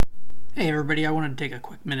Hey everybody, I wanted to take a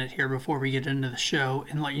quick minute here before we get into the show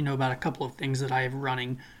and let you know about a couple of things that I have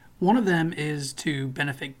running. One of them is to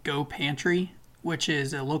benefit Go Pantry, which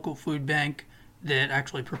is a local food bank that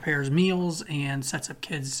actually prepares meals and sets up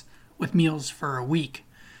kids with meals for a week.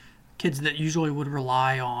 Kids that usually would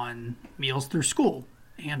rely on meals through school.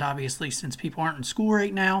 And obviously, since people aren't in school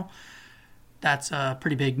right now, that's a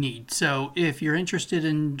pretty big need. So if you're interested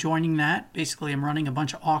in joining that, basically I'm running a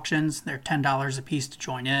bunch of auctions. They're $10 a piece to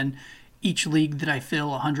join in. Each league that I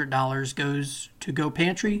fill, $100 goes to Go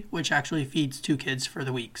Pantry, which actually feeds 2 kids for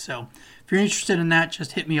the week. So if you're interested in that,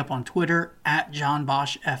 just hit me up on Twitter at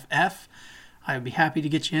JohnBoschFF. I would be happy to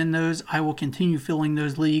get you in those. I will continue filling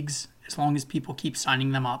those leagues as long as people keep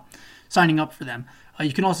signing up for them.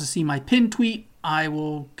 You can also see my pinned tweet. I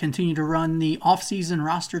will continue to run the off-season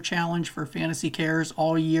roster challenge for Fantasy Cares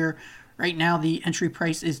all year. Right now, the entry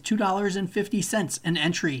price is $2.50 an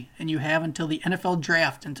entry, and you have until the NFL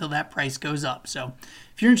draft until that price goes up. So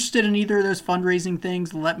if you're interested in either of those fundraising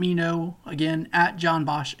things, let me know. Again, at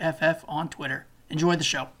JohnBoschFF on Twitter. Enjoy the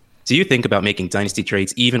show. Do you think about making dynasty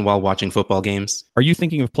trades even while watching football games? Are you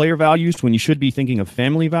thinking of player values when you should be thinking of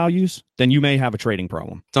family values? Then you may have a trading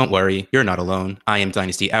problem. Don't worry, you're not alone. I am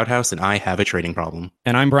Dynasty Outhouse, and I have a trading problem.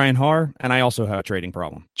 And I'm Brian Haar, and I also have a trading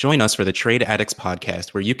problem. Join us for the Trade Addicts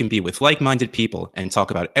podcast, where you can be with like-minded people and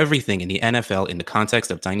talk about everything in the NFL in the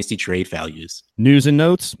context of dynasty trade values. News and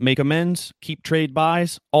notes, make amends, keep trade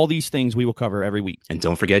buys, all these things we will cover every week. And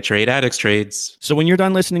don't forget Trade Addicts trades. So when you're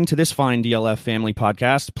done listening to this fine DLF family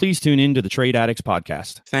podcast, please tune in to the Trade Addicts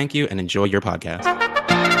podcast. Thank you, and enjoy your podcast.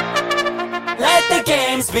 Let the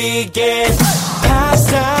games begin.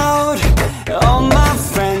 Passed out. All my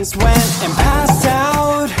friends went and passed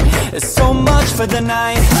out. So much for the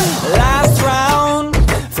night. Last round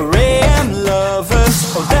for AM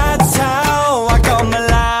lovers. Oh, that's how I come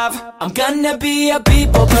alive. I'm gonna be a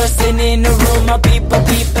people person in the room. A people.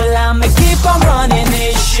 I'ma keep on running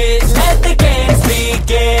this shit. Let the games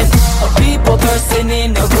begin. A people person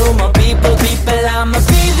in the room. A people. I'ma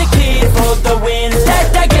be the key for the win.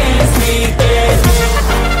 Let the games begin.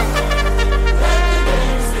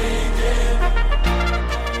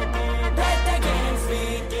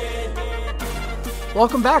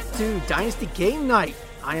 Welcome back to Dynasty Game Night.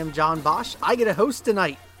 I am John Bosch. I get a host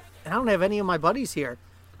tonight, and I don't have any of my buddies here.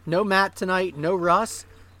 No Matt tonight, no Russ,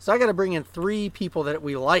 so I got to bring in 3 people that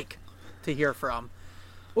we like to hear from.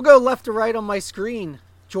 We'll go left to right on my screen.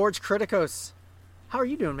 George Kritikos. How are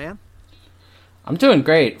you doing, man? I'm doing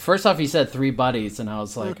great. First off, he said 3 buddies, and I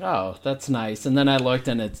was like, oh, that's nice. And then I looked,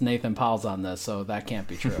 and it's Nathan Powell's on this, so that can't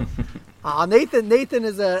be true. Nathan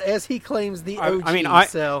is, as he claims, the OG,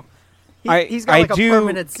 so he's got a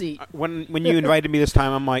permanent seat. When you invited me this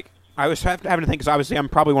time, I'm like, I was having to think, because obviously I'm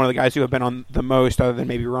probably one of the guys who have been on the most, other than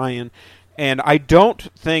maybe Ryan. And I don't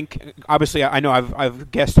think, obviously, I know I've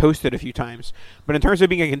guest hosted a few times, but in terms of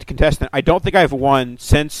being a contestant, I don't think I've won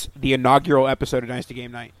since the inaugural episode of Dynasty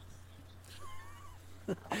Game Night.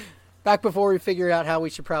 Back before we figured out how we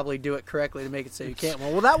should probably do it correctly to make it so you can't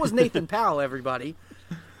win. Well, that was Nathan Powell, everybody.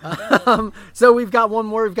 So we've got one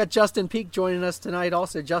more. We've got Justin Peak joining us tonight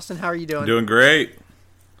also. Justin, how are you doing? Doing great.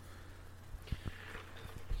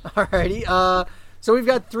 Alrighty. So we've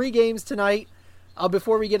got 3 games tonight.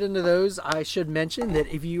 Before we get into those, I should mention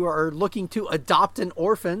that if you are looking to adopt an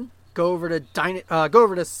orphan, go over to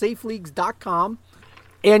safeleagues.com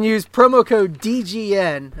and use promo code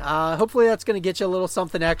DGN. Hopefully that's going to get you a little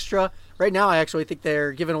something extra. Right now, I actually think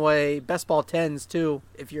they're giving away best ball 10s too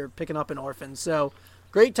if you're picking up an orphan. So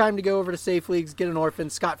great time to go over to Safe Leagues, get an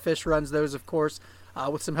orphan. Scott Fish runs those, of course,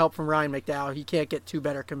 with some help from Ryan McDowell. He can't get 2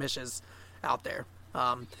 better commissions out there.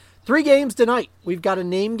 3 games tonight. We've got a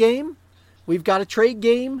name game, we've got a trade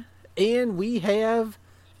game, and we have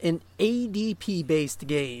an ADP-based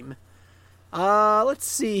game. Let's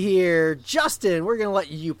see here. Justin, we're going to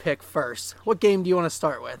let you pick first. What game do you want to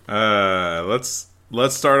start with?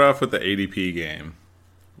 Let's start off with the ADP game.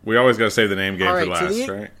 We always got to save the name game for last,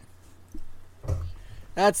 right?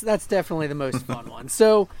 That's definitely the most fun one.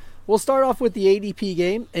 So we'll start off with the ADP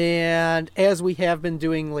game, and as we have been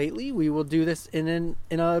doing lately, we will do this in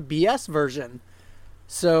a BS version.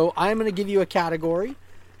 So I'm going to give you a category,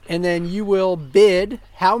 and then you will bid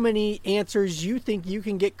how many answers you think you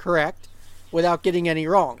can get correct without getting any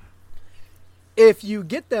wrong. If you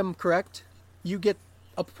get them correct, you get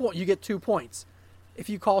a point. You get 2 points. If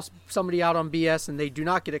you call somebody out on BS and they do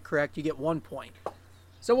not get it correct, you get 1 point.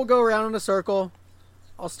 So we'll go around in a circle.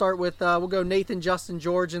 I'll start with, we'll go Nathan, Justin,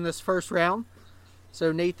 George in this first round.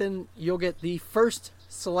 So Nathan, you'll get the first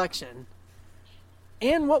selection.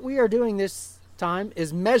 And what we are doing this time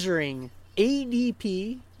is measuring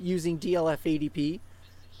ADP using DLF ADP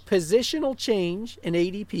positional change in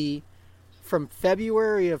ADP from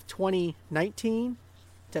February of 2019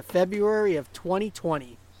 to February of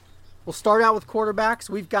 2020. We'll start out with quarterbacks.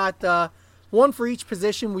 We've got one for each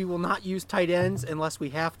position. We will not use tight ends unless we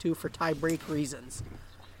have to for tie-break reasons.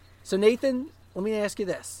 So, Nathan, let me ask you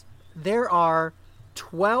this. There are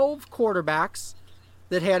 12 quarterbacks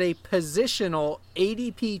that had a positional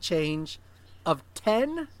ADP change of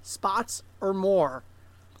 10 spots or more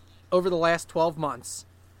over the last 12 months.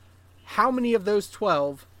 How many of those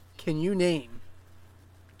 12 can you name?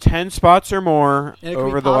 10 spots or more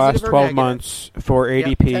over the last 12 negative. months for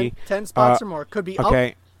ADP. Yep, 10 spots or more. Could be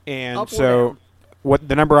okay. up. And up or so down. what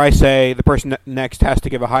the number I say, the person next has to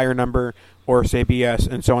give a higher number or say BS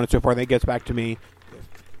and so on and so forth. It gets back to me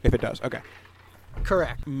if it does. Okay.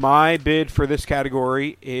 Correct. My bid for this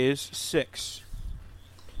category is 6.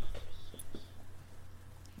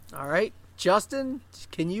 All right. Justin,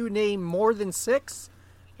 can you name more than 6?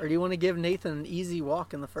 Or do you want to give Nathan an easy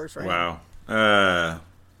walk in the first round? Wow.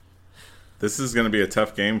 This is going to be a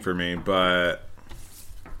tough game for me, but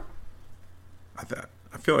I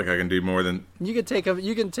feel like I can do more than... You can take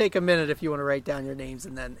a minute if you want to write down your names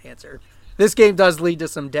and then answer. This game does lead to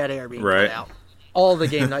some dead air being cut out. All the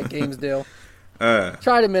game night games do.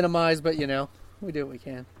 Try to minimize, but, we do what we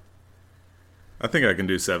can. I think I can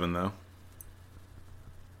do 7, though.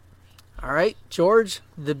 All right, George,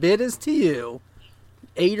 the bid is to you.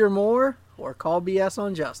 8 or more, or call BS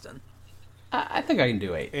on Justin. I think I can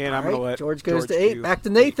do 8. And I'm going to let George goes to 8. Back to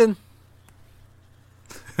Nathan.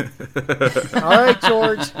 All right,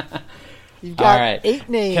 George. You've got 8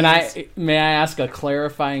 names. May I ask a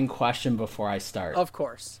clarifying question before I start? Of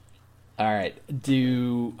course. All right.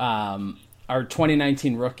 Are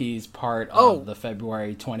 2019 rookies part of the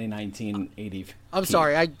February 2019 ADP? I'm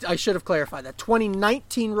sorry. I should have clarified that.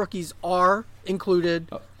 2019 rookies are included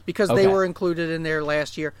because they were included in there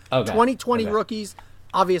last year. 2020 rookies,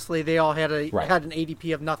 obviously, they all had an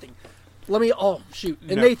ADP of nothing. Let me. Oh, shoot.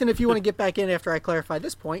 And Nathan, if you want to get back in after I clarify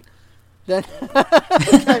this point, then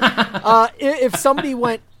if somebody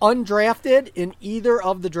went undrafted in either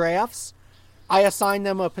of the drafts, I assign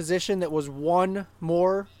them a position that was one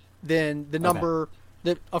more than the number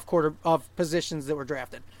of positions that were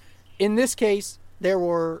drafted. In this case, there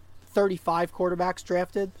were 35 quarterbacks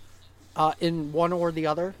drafted in one or the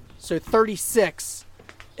other. So 36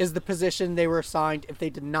 is the position they were assigned if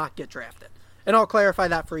they did not get drafted. And I'll clarify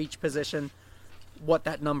that for each position, what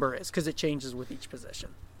that number is, because it changes with each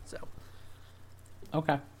position. So.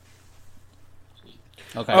 Okay.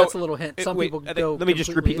 That's a little hint. Some people go. Let me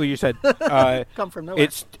just repeat what you said. Come from nowhere.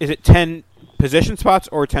 Is it 10 position spots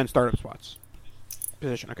or 10 startup spots?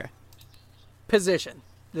 Position. Okay. Position.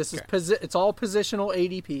 This is it's all positional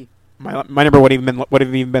ADP. My number would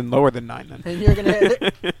have even been lower than 9 then. And you're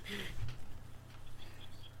gonna.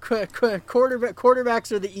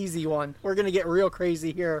 Quarterbacks are the easy one. We're gonna get real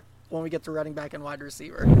crazy here when we get to running back and wide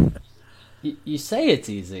receiver. You say it's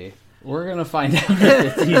easy. We're gonna find out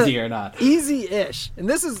if it's easy or not. Easy-ish. And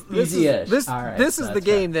this is the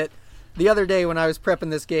game that the other day when I was prepping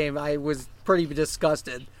this game, I was pretty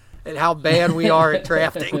disgusted at how bad we are at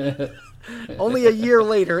drafting. Only a year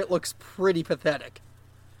later, it looks pretty pathetic.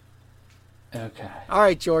 Okay. All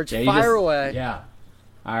right, George, fire away. Yeah.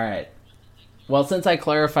 All right. Well, since I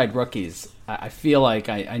clarified rookies, I feel like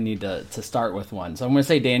I need to start with one. So I'm going to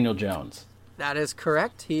say Daniel Jones. That is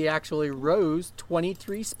correct. He actually rose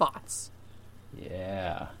 23 spots.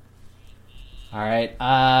 Yeah. All right.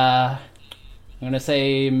 I'm going to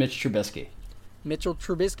say Mitch Trubisky. Mitchell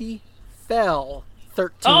Trubisky fell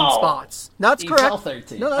 13 spots. That's correct. Fell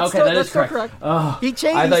 13. No, that's still correct. Oh, he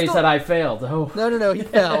changed. I thought you said I failed. Oh. No. He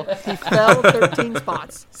fell. He fell 13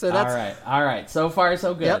 spots. So that's all right. So far,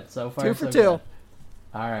 so good. Yep. So far, 2 for 2. Good.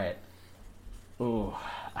 All right. Ooh,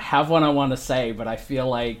 I have one I want to say, but I feel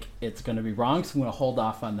like it's going to be wrong, so I'm going to hold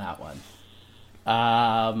off on that one.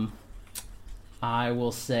 I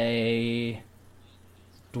will say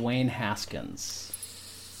Dwayne Haskins.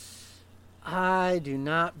 I do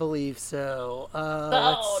not believe so.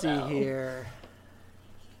 Let's see here.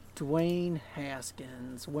 Dwayne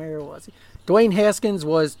Haskins. Where was he? Dwayne Haskins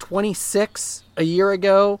was 26 a year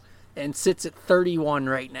ago and sits at 31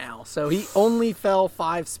 right now. So he only fell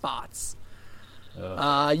 5 spots. You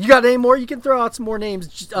got any more? You can throw out some more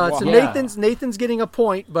names. Nathan's getting a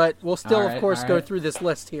point, but we'll still, of course, go through this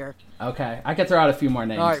list here. Okay. I can throw out a few more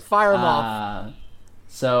names. All right, fire them off.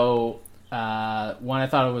 So, one I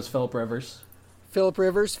thought it was Phillip Rivers. Phillip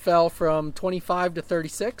Rivers fell from 25 to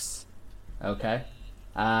 36. Okay.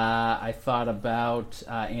 I thought about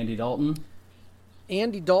Andy Dalton.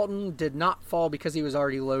 Andy Dalton did not fall because he was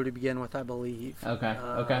already low to begin with, I believe.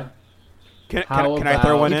 Okay. Can I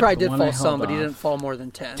throw one He in? probably did one I fall some, held but he off. didn't fall more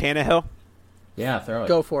than 10. Tannehill? Yeah, throw it.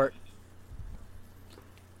 Go for it.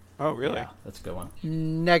 Oh, really? Yeah, that's a good one.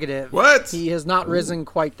 Negative. What? He has not risen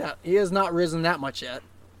quite that. He has not risen that much yet.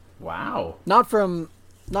 Wow. Not from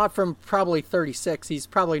probably 36. He's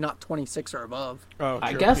probably not 26 or above. Oh,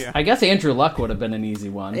 I true, guess yeah. I guess Andrew Luck would have been an easy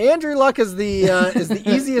one. Andrew Luck is the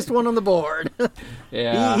easiest one on the board.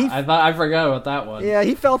 Yeah, he- I forgot about that one. Yeah,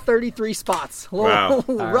 he fell 33 spots. Wow.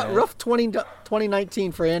 Rough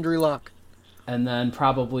 2019 for Andrew Luck. And then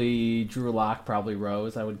probably Drew Lock probably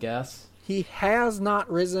rose, I would guess. He has not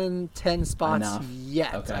risen 10 spots Enough.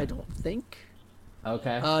 yet, Okay. I don't think.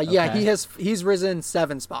 Okay. Yeah, okay. he's risen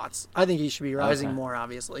 7 spots. I think he should be rising Okay. more,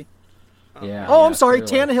 obviously. Yeah. Oh, yeah, I'm sorry.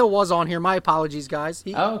 clearly. Tannehill was on here. My apologies, guys.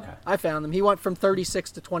 Oh, okay. I found him. He went from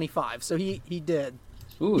 36 to 25, so he did.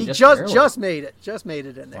 Ooh, He barely. just made it. Just made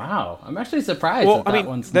it in there. Wow. I'm actually surprised Well, that I that mean,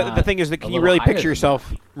 one's the not thing is that a can you little really higher picture than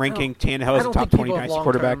yourself ranking Tannehill I as a don't top think 20 people have dynasty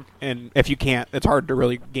quarterback? long-term. And if you can't, it's hard to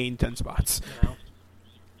really gain 10 spots.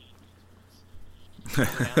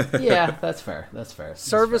 that. Yeah, that's fair. That's fair. That's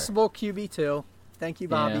Serviceable QB2. Thank you,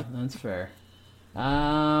 fair. Bobby. Yeah, that's fair.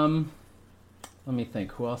 Let me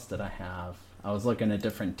think. Who else did I have? I was looking at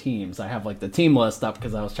different teams. I have like the team list up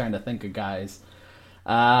because I was trying to think of guys.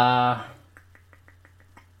 I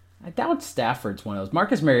doubt Stafford's one of those.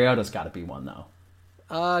 Marcus Mariota's got to be one though.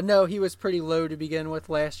 No, he was pretty low to begin with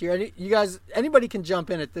last year. You guys, anybody can jump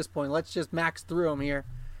in at this point. Let's just max through them here.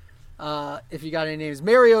 If you got any names.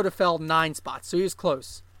 Mariota fell 9 spots, so he was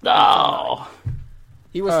close. Oh.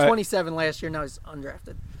 He was All right. 27 last year. Now he's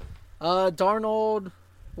undrafted. Darnold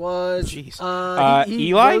was... Jeez. he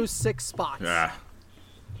Eli? rose 6 spots. Yeah.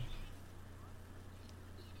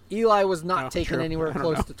 Eli was not Oh, taken true. anywhere I don't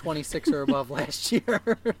close know. to 26 or above last year.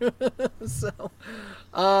 So,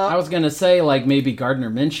 I was gonna say like maybe Gardner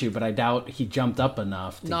Minshew, but I doubt he jumped up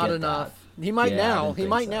enough. To not get enough. That. He might Yeah, I now. didn't He think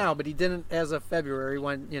might so. now, but he didn't as of February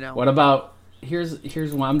when, What about here's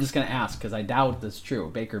one I'm just gonna ask because I doubt this is true.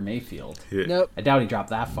 Baker Mayfield. Nope. I doubt he dropped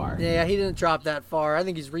that far. Yeah, he didn't drop that far. I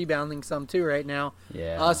think he's rebounding some too right now.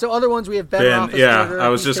 Yeah. So other ones we have Ben. Ben, yeah, Roethlisberger. I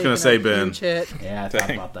was He's just gonna taken a say Ben. huge hit. Yeah, I thought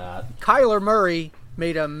Dang. about that. Kyler Murray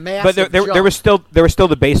made a massive But there jump. was still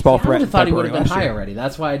the baseball I threat. would in have thought he would February have been last year. high already.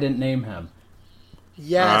 That's why I didn't name him.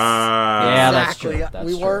 Yes. Yeah, that's exactly. true. That's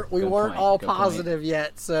we true. weren't Good weren't point. all Good point. positive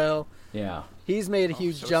yet, so Yeah. he's made a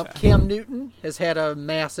huge so jump. sad. Cam Newton has had a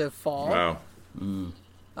massive fall. Wow.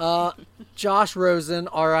 Josh Rosen,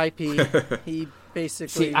 R.I.P. He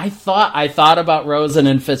basically See, I thought about Rosen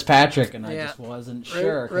and Fitzpatrick, and I Yeah. just wasn't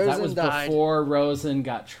sure because that Rosen was died. before Rosen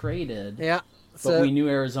got traded. yeah. But So we knew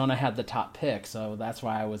Arizona had the top pick, so that's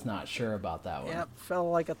why I was not sure about that one. yep, fell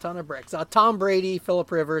like a ton of bricks. Tom Brady, Phillip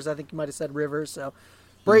Rivers. I think you might have said Rivers. So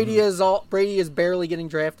Brady is barely getting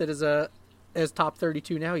drafted as top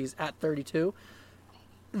 32 now. He's at 32.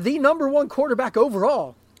 The number 1 quarterback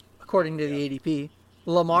overall, according to the ADP.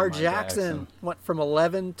 Lamar Jackson went from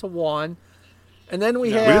 11 to 1. And then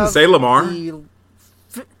we have... We didn't say Lamar. the-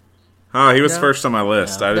 Oh, he was No. first on my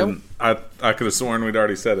list. No. I didn't. I could have sworn we'd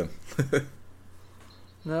already said him.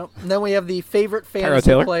 No. And then we have the favorite Tyrod fantasy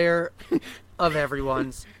Taylor? player of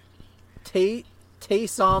everyone's,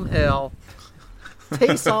 Taysom Hill.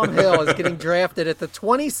 Taysom Hill is getting drafted at the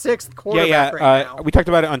 26th quarterback right now. We talked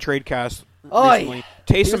about it on Tradecast Oi. recently.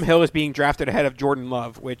 Taysom Hill is being drafted ahead of Jordan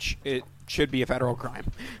Love, which it should be a federal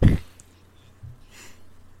crime.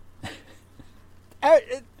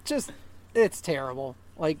 It's terrible.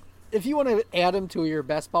 Like, if you want to add him to your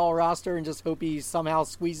best ball roster and just hope he somehow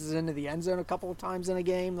squeezes into the end zone a couple of times in a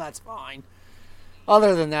game, that's fine.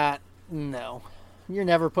 Other than that, no. You're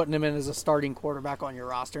never putting him in as a starting quarterback on your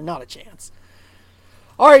roster. Not a chance.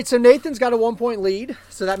 All right, so Nathan's got a 1-point lead,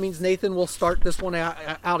 so that means Nathan will start this one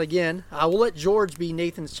out again. We'll let George be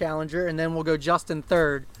Nathan's challenger, and then we'll go Justin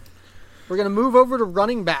third. We're going to move over to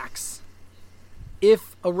running backs.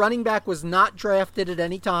 If a running back was not drafted at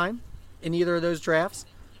any time in either of those drafts,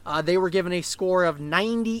 they were given a score of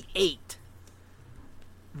 98.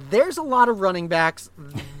 There's a lot of running backs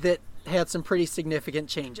that had some pretty significant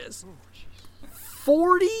changes.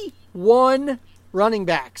 41 running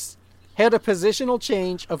backs had a positional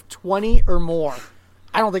change of 20 or more.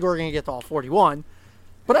 I don't think we're going to get to all 41,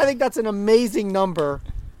 but I think that's an amazing number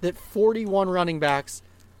that 41 running backs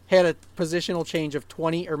had a positional change of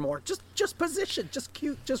 20 or more. Just position, just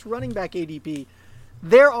cute, just running back ADP.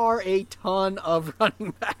 There are a ton of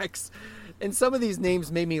running backs, and some of these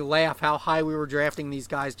names made me laugh how high we were drafting these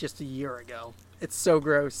guys just a year ago. It's so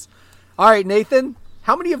gross. All right, Nathan,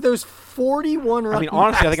 how many of those 41 running backs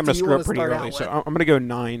Honestly, I think I'm do going to you screw want up pretty start early, out so with? I'm going to go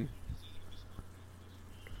 9.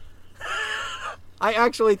 I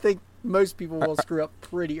actually think most people will screw up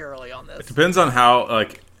pretty early on It this. depends on how,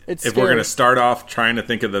 like, It's if we're scary. going to start off trying to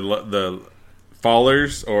think of the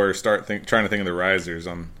fallers or trying to think of the risers.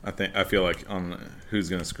 I feel like on who's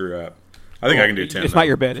going to screw up. I think I can do 10. It's not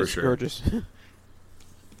your bet. for It's sure. George's.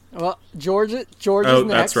 Well, George is Oh, next.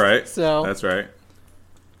 that's right. So That's right.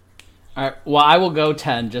 All right. Well, I will go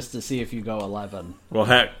 10 just to see if you go 11, Well,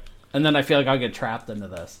 heck, and then I feel like I'll get trapped into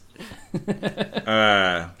this.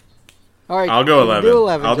 all right, I'll go you 11. Do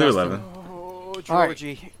 11 I'll do Justin. 11. Oh, All right.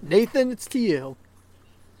 Georgie. Nathan, it's to you.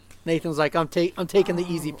 Nathan's like, I'm taking the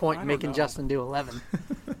easy point and making Justin do 11.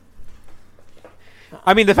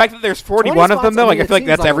 I mean, the fact that there's 41 of spots, them, though, I mean, I it feel like seems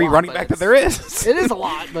that's like a every lot, running but back that there is. It is a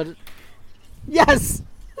lot, but yes.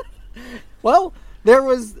 Well, there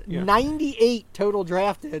was 98 total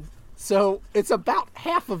drafted, so it's about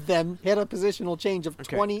half of them had a positional change of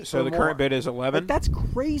 20. So or the more. current bid is 11. Like, that's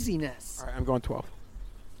craziness. All right, I'm going 12.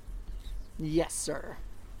 Yes, sir.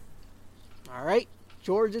 All right,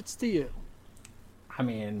 George, it's to you. I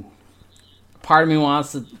mean, part of me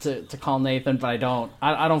wants to call Nathan, but I don't.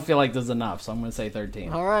 I don't feel like there's enough, so I'm going to say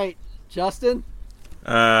 13. All right, Justin.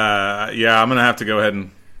 Yeah, I'm going to have to go ahed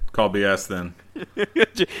and call BS then.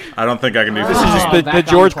 I don't think I can do This is 15. just The back on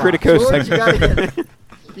George track. Kritikos George, segment.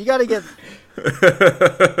 you gotta get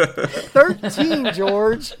 13,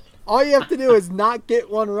 George. All you have to do is not get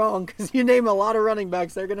one wrong, because you name a lot of running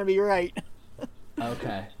backs, they're gonna be right.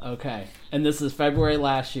 Okay. And this is February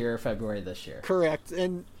last year, February this year. Correct.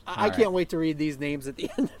 And I All can't right. wait to read these names at the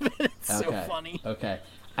end of it. It's so Okay. funny. Okay.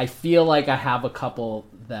 I feel like I have a couple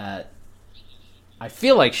that I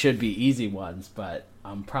feel like should be easy ones, but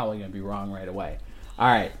I'm probably going to be wrong right away. All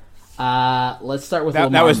right. Let's start with That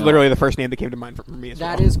Lamar was Miller. literally the first name that came to mind for me as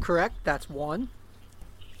well. That is correct. That's one.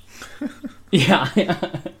 Yeah.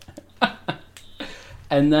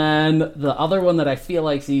 And then the other one that I feel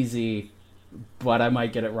like's easy, but I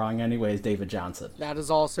might get it wrong anyway, is David Johnson. That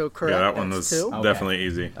is also correct. Yeah, that one That's was two. Okay. definitely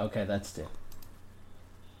easy. Okay, that's 2.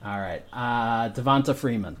 All right. Devonta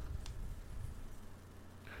Freeman.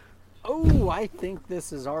 Oh, I think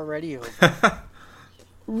this is already over.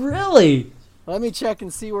 Really? Let me check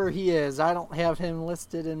and see where he is. I don't have him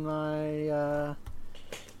listed in my...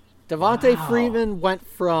 Devontae Wow. Freeman went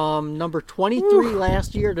from number 23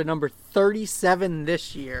 last year to number 37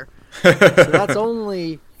 this year. So that's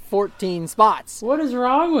only 14 spots. What is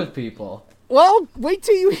wrong with people? Well, wait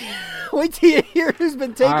till you hear who's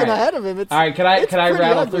been taken All right. ahead of him. It's, All right, can I it's rattle pretty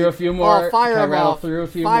ugly. through a few more? Oh, fire Can I them rattle off. through a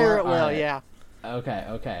few fire more? it will, All right. yeah.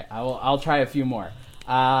 Okay. I'll try a few more.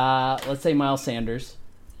 Let's say Miles Sanders.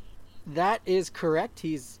 That is correct.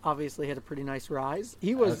 He's obviously had a pretty nice rise.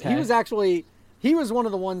 He was Okay. he was one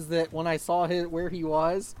of the ones that when I saw where he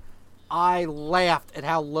was, I laughed at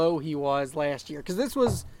how low he was last year, because this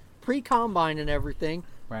was pre-combine and everything.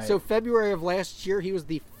 Right. So February of last year, he was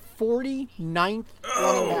the 49th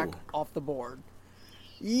running back off the board.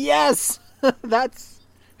 Yes, that's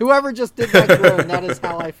whoever just did that groan. That is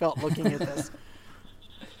how I felt looking at this.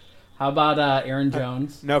 How about Aaron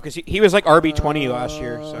Jones? No, because he was like RB20 last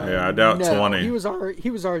year. So. Yeah, I doubt No, 20. he was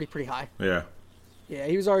already pretty high. Yeah. Yeah,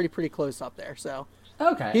 he was already pretty close up there. So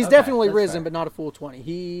Okay. he's okay, definitely that's risen, fair. but not a full 20.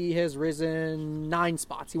 He has risen 9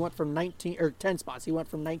 spots. He went from 10 spots. He went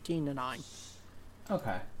from 19 to 9.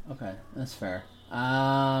 Okay, that's fair.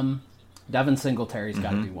 Devin Singletary's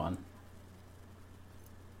got to be one.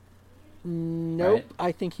 Nope. Right.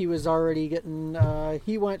 I think he was already getting.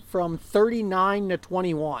 He went from 39 to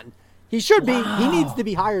 21. He should be. He needs to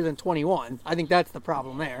be higher than 21. I think that's the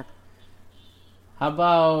problem there. How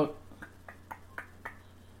about?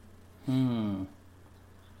 I'm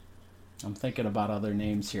thinking about other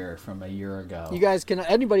names here from a year ago. You guys can.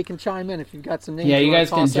 Anybody can chime in if you've got some names. Yeah, you wanna guys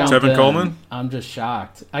can toss out. jump Tevin in. Coleman? I'm just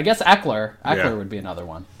shocked. I guess Eckler. Eckler Yeah. would be another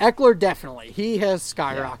one. Eckler definitely. He has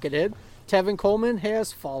skyrocketed. Tevin Coleman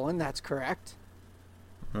has fallen. That's correct.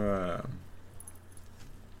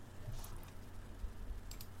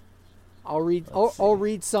 I'll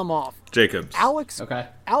read some off. Jacobs. Okay.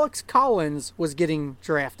 Alex Collins was getting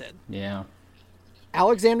drafted. Yeah.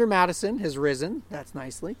 Alexander Madison has risen. That's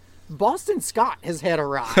nicely. Boston Scott has had a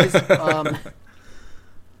rise.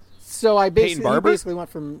 So he basically went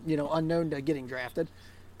from unknown to getting drafted.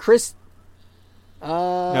 Chris.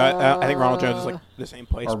 No, I think Ronald Jones is like the same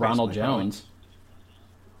place. Or Ronald basically, probably. Jones.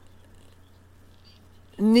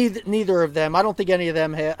 Neither of them. I don't think any of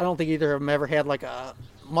them. I don't think either of them ever had like a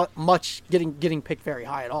much getting picked very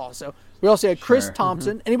high at all. So we also had Chris Sure.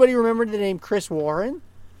 Thompson. Anybody remember the name Chris Warren?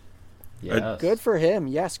 Yes. Good for him.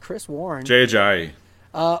 Yes, Chris Warren. Jay Ajayi.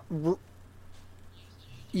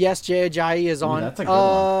 Yes, Jay Ajayi is on. that's a good one.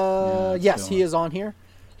 Yeah, that's a yes, good he one. is on here.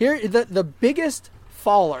 Here, the biggest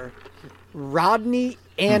faller, Rodney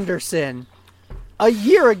Anderson. A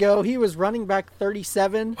year ago, he was running back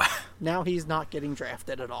 37. Now he's not getting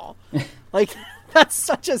drafted at all. Like, that's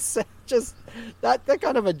such a that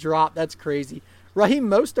kind of a drop. That's crazy. Raheem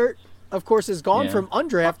Mostert, of course, has gone from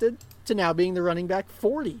undrafted to now being the running back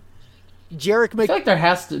 40. I feel like there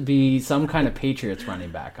has to be some kind of Patriots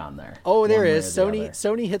running back on there. Oh, there is.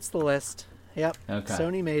 Sony hits the list. Yep. Okay.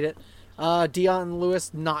 Sony made it. Deion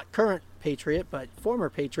Lewis, not current Patriot, but former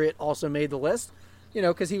Patriot, also made the list. You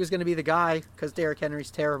know, because he was going to be the guy, because Derrick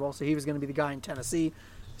Henry's terrible, so he was going to be the guy in Tennessee.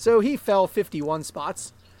 So he fell 51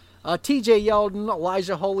 spots. TJ Yeldon,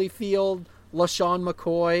 Elijah Holyfield, LaShawn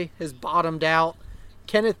McCoy has bottomed out.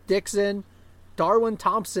 Kenneth Dixon, Darwin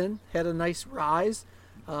Thompson had a nice rise.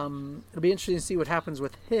 It'll be interesting to see what happens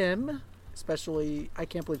with him, especially, I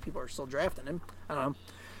can't believe people are still drafting him. I don't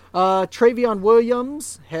know. Travion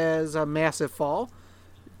Williams has a massive fall.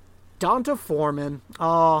 Donta Foreman.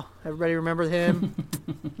 Oh, everybody remember him?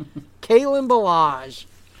 Kalen Ballage.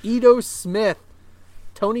 Ito Smith.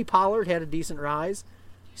 Tony Pollard had a decent rise.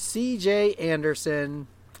 C.J. Anderson.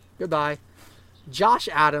 Goodbye. Josh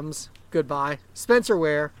Adams. Goodbye. Spencer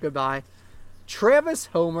Ware. Goodbye. Travis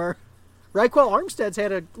Homer. Raquel Armstead's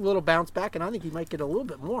had a little bounce back, and I think he might get a little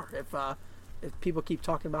bit more if people keep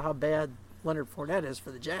talking about how bad Leonard Fournette is for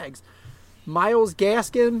the Jags. Myles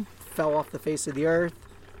Gaskin fell off the face of the earth.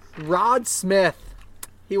 Rod Smith,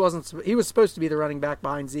 he was supposed to be the running back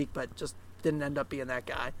behind Zeke, but just didn't end up being that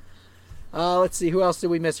guy. Let's see, who else did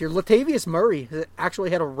we miss here? Latavius Murray actually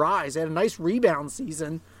had a rise, had a nice rebound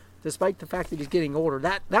season, despite the fact that he's getting older.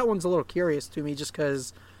 That one's a little curious to me, just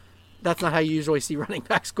because that's not how you usually see running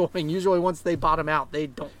backs going. Usually once they bottom out, they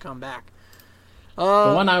don't come back.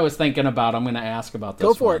 The one I was thinking about, I'm going to ask about this one.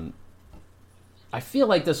 Go for it. I feel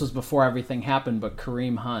like this was before everything happened, but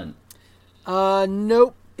Kareem Hunt.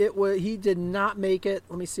 Nope. He did not make it.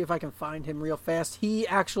 Let me see if I can find him real fast. He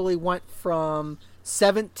actually went from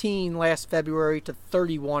 17 last February to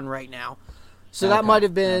 31 right now. So that might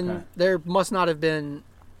have been, there must not have been,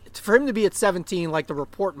 for him to be at 17, like the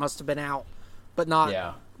report must have been out, but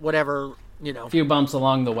not whatever, you know. A few bumps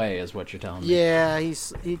along the way is what you're telling me. Yeah,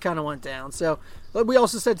 he kind of went down. So we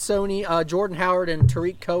also said Sony, Jordan Howard and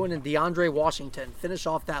Tariq Cohen and DeAndre Washington finish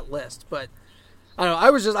off that list, but I don't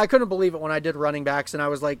know. I couldn't believe it when I did running backs, and I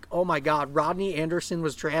was like, oh my God, Rodney Anderson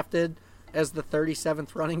was drafted as the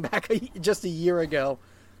 37th running back just a year ago.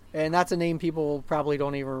 And that's a name people probably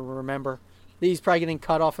don't even remember. He's probably getting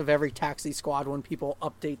cut off of every taxi squad when people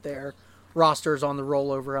update their rosters on the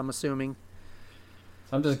rollover, I'm assuming.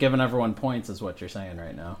 So I'm just giving everyone points is what you're saying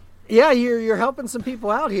right now. Yeah, you're helping some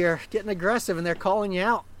people out here, getting aggressive, and they're calling you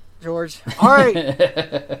out, George. All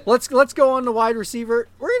right, let's go on to wide receiver.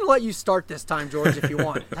 We're going to let you start this time, George, if you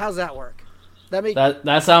want. How's that work?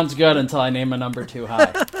 That sounds good until I name a number too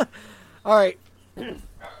high. All right.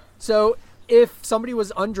 So if somebody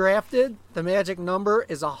was undrafted, the magic number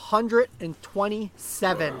is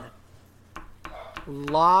 127. A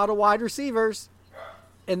lot of wide receivers,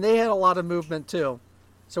 and they had a lot of movement too.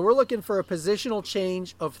 So we're looking for a positional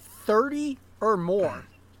change of 30 or more.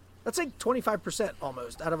 That's like 25%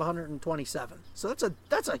 almost out of 127. So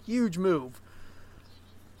that's a huge move.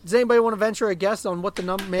 Does anybody want to venture a guess on what the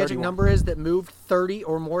magic number is that moved 30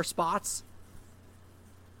 or more spots?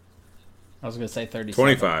 I was going to say 37.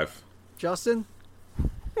 25. Justin?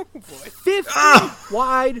 50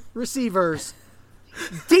 wide receivers.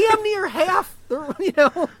 Damn near half. You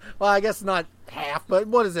know, well, I guess not half, but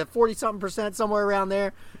what is it? 40-something%, somewhere around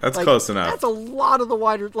there. That's close enough. That's a lot of the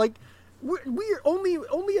wide. Like we're only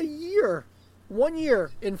a year, 1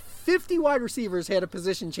 year, and 50 wide receivers had a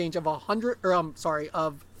position change of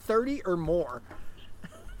 30 or more.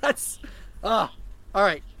 That's all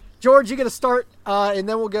right. George, you're gonna start, and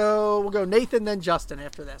then we'll go Nathan, then Justin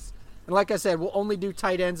after this. And like I said, we'll only do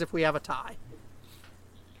tight ends if we have a tie.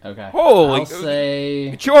 Okay. Holy, I'll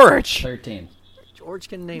say George. 13. George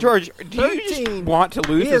can name George, it. do you just want to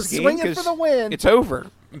lose this game? Swinging for the win. It's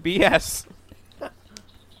over. BS.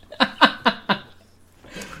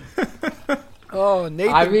 Oh,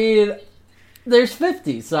 Nathan. I mean, there's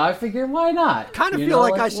 50, so I figure why not? Kind of feel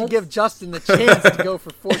like I should give Justin the chance to go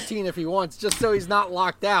for 14 if he wants, just so he's not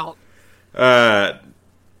locked out.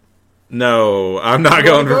 No, I'm not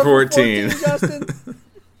going for 14. Justin?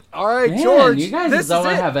 All right, Man, George. You guys this don't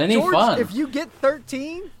is have any George, fun. If you get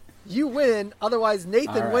 13, you win. Otherwise,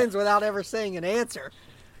 Nathan wins without ever saying an answer.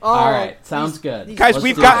 All right, sounds good. Guys,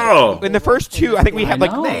 we've got in the first two. I think we had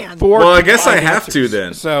like 4. Well, I guess I have to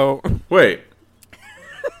then. So wait.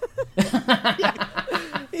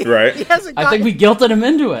 Right. He hasn't I think we guilted him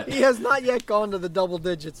into it. He has not yet gone to the double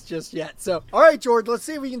digits just yet. So, all right, George, let's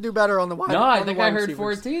see if we can do better on the wide. No, I on think the I wide heard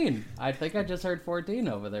receivers. 14. I think I just heard 14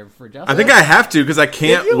 over there for Justin. I think I have to because I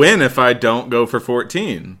can't you? win if I don't go for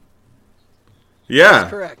 14. Yeah. That's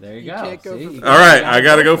correct. There you go. Can't go See? for You All right, gotta I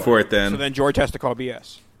got to go go for it So then. then George has to call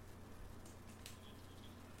BS.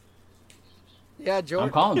 Yeah, George. I'm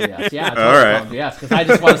calling BS. Yeah, All right. calling BS because I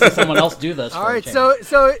just want to see someone else do this. All for a right, change.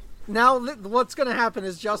 so now what's going to happen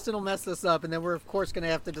is Justin will mess this up, and then we're of course going to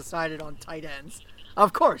have to decide it on tight ends.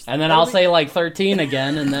 Of course. And then That'll I'll be- say like 13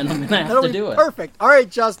 again, and then I'm gonna have that'll to be do it. perfect. All right,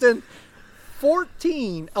 Justin.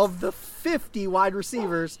 14 of the 50 wide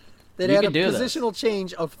receivers that You had a can do this. positional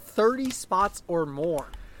change of 30 spots or more.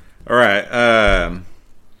 All right.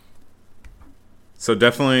 So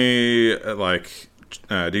definitely DJ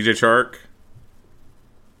Chark,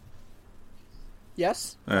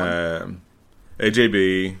 Yes.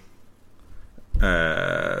 AJB,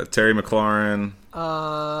 Terry McLaurin.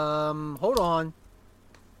 Hold on.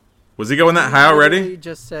 Was he going that high You already?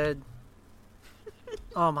 just said.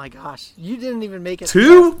 Oh my gosh! You didn't even make it.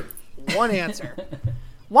 Two? past one answer.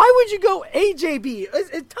 Why would you go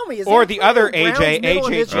AJB? Tell me, is Or there the other Brown's AJ, middle AJ.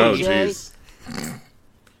 initial Oh, J? jeez.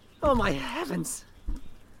 Oh my heavens!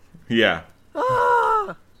 Yeah.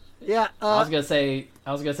 Ah, yeah. I was gonna say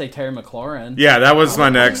Terry McLaurin. Yeah, that was my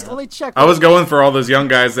next. Let me check. I was going for all those young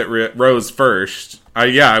guys that rose first.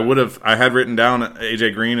 I would have. I had written down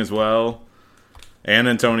AJ Green as well, and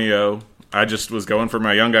Antonio. I just was going for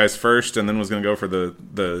my young guys first, and then was going to go for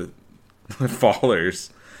the fallers.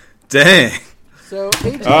 Dang. So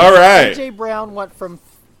AJ, All right. AJ Brown went from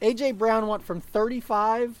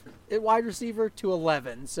 35 at wide receiver to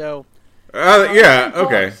 11. So Yeah.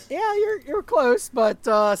 Okay. yeah, you're close, but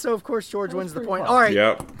so of course George wins the point. close. All right.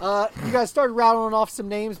 Yep. You guys started rattling off some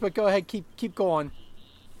names, but go ahead, keep going.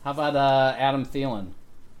 How about Adam Thielen?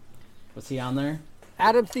 Was he on there?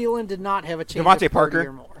 Adam Thielen did not have a change Devontae of 30 Parker.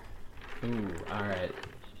 or more. Ooh, all right.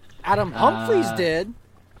 Adam Humphries did.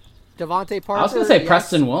 Devontae Parker. I was gonna say yes.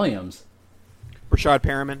 Preston Williams. Rashad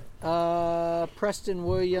Perriman. Preston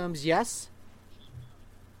Williams, yes.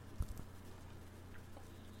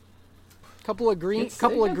 Couple of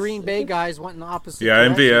Green Bay guys went in the opposite. Yeah.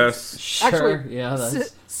 directions. MVS. Sure. Actually, yeah,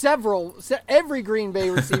 that's every Green Bay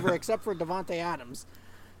receiver except for Devontae Adams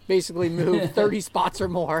basically moved 30 spots or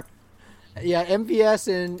more. Yeah, MVS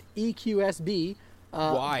and EQSB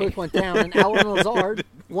Why? both went down, and Alan Lazard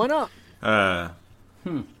went up. yeah.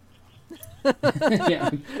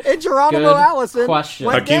 And Geronimo Good Allison question.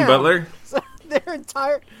 went Hakeem down. Butler. So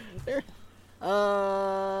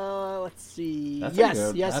let's see. That's yes,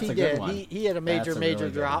 a he good did. one. He had a major That's a really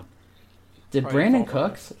good drop. Did Probably Brandon fall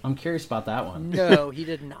Cooks? I'm curious about that one. No, he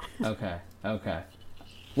did not. Okay.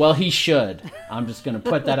 Well, he should. I'm just gonna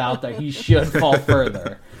put that out there. He should fall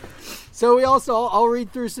further. So I'll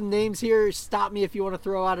read through some names here. Stop me if you want to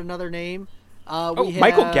throw out another name. We have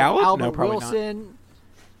Michael Gallup? Albert No, probably Wilson.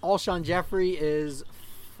 Alshon Jeffrey is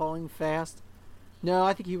falling fast. No,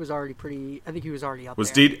 I think he was already up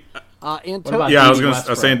Was there. D? Antonio. Yeah, I was D.D. I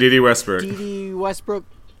was saying D.D. Westbrook. D.D. Westbrook.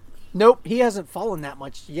 Nope, he hasn't fallen that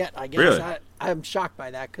much yet. I guess Really? I'm shocked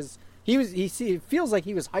by that because it feels like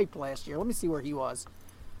he was hyped last year. Let me see where he was.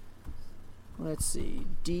 Let's see,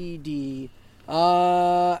 D.D. He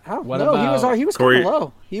was Corey- kind of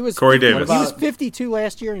low. He was Corey 50 Davis. He was 52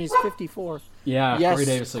 last year, and he's 54. Yeah, Yes, Corey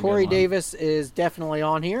Davis. Is a good Corey one. Davis is definitely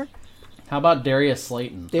on here. How about Darius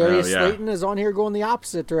Slayton? Darius yeah. Slayton is on here going the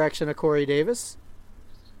opposite direction of Corey Davis.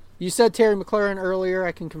 You said Terry McLaurin earlier.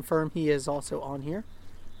 I can confirm he is also on here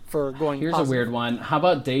for going Here's positive. a weird one. How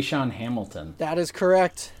about Deshaun Hamilton? That is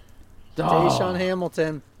correct. Deshaun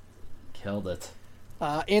Hamilton. Killed it.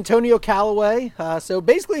 Antonio Callaway. So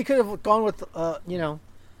basically, he could have gone with,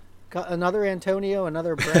 another Antonio,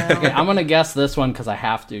 another Brown. Okay, I'm gonna guess this one because I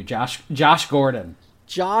have to. Josh Gordon.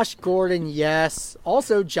 Josh Gordon, yes.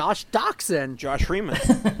 Also, Josh Doxson. Josh Freeman.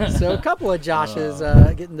 So a couple of Joshes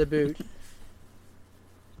getting the boot.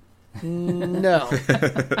 No.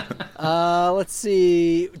 Let's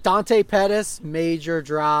see. Dante Pettis, major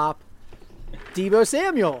drop. Debo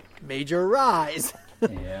Samuel, major rise.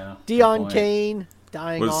 Yeah. Dion good point. Kane,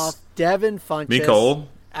 dying Was off. Devin Funchess. Nicole.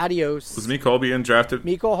 Adios. Was Nicole being drafted?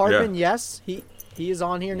 Miko Hardman, Yeah. yes. He is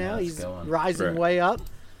on here now. that's a He's good one. rising Correct. way up.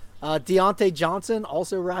 Deontay Johnson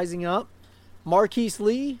also rising up. Marquise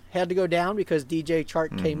Lee had to go down because DJ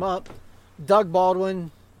Chark came up. Doug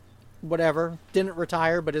Baldwin, whatever, didn't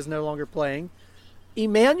retire but is no longer playing.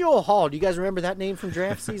 Emmanuel Hall, do you guys remember that name from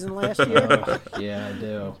draft season last year? Yeah, I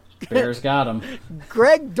do. Bears got him.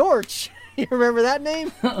 Greg Dortch, you remember that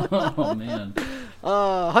name? Oh man.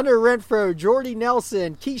 Hunter Renfrow, Jordy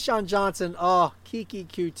Nelson, Keyshawn Johnson. Oh, Kiki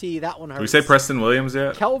QT. That one hurts. Did we say Preston Williams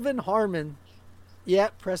yet? Kelvin Harmon. Yeah,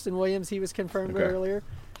 Preston Williams. He was confirmed earlier.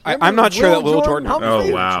 I'm not sure that Will Jordan.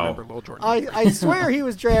 Oh, wow. I swear he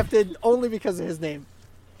was drafted only because of his name.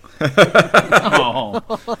 Oh.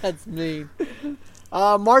 That's mean.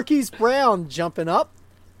 Marquise Brown jumping up.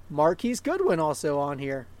 Marquise Goodwin also on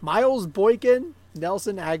here. Miles Boykin,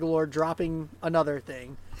 Nelson Aguilar dropping another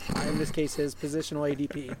thing. In this case, his positional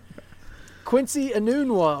ADP. Quincy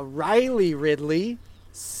Enunwa, Riley Ridley,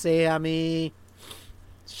 Sammy.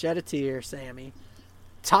 Shed a tear, Sammy.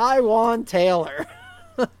 Tywan Taylor.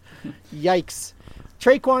 Yikes.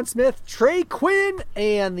 Traquan Smith, Trey Quinn,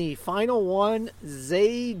 and the final one,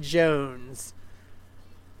 Zay Jones.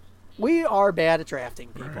 We are bad at drafting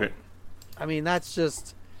people. Right. I mean, that's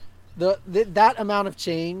just that amount of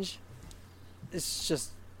change is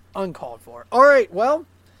just uncalled for. All right, well,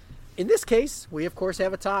 in this case, we of course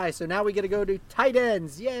have a tie. So now we get to go to tight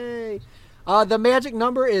ends. Yay! The magic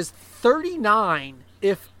number is 39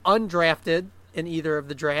 if undrafted in either of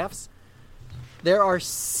the drafts. There are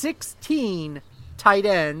 16 tight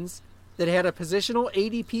ends that had a positional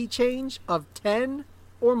ADP change of 10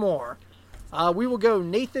 or more. We will go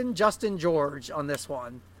Nathan, Justin, George on this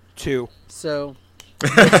one. 2. So,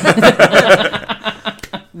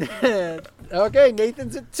 okay,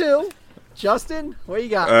 Nathan's at 2. Justin, what you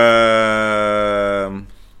got? I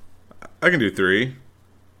can do 3.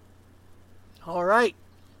 All right,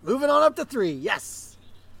 moving on up to 3. Yes.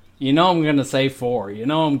 You know I'm going to say 4. You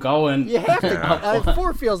know I'm going. You have to.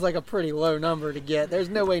 4 feels like a pretty low number to get. There's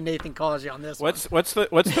no way Nathan calls you on this one. What's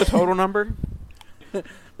the total number?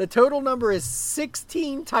 The total number is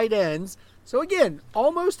 16 tight ends. So again,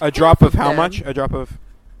 almost a drop of how much? A drop of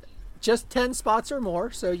just 10 spots or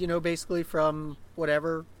more. So basically from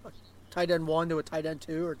whatever tight end 1 to a tight end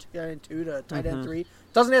 2, or tight end 2 to tight end 3.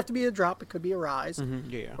 Doesn't have to be a drop. It could be a rise.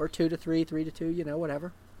 Yeah. Or 2 to 3, 3 to 2.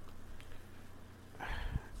 Whatever.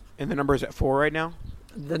 And the number is at 4 right now?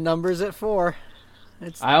 The number's at 4.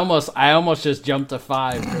 I almost just jumped to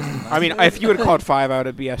 5. I mean, if you would have called 5, I would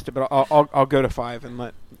have BS'd it, but I'll go to 5 and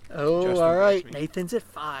let. Oh, all right. Nathan's at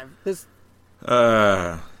 5.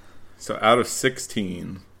 So out of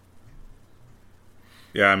 16.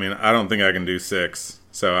 Yeah, I mean, I don't think I can do 6.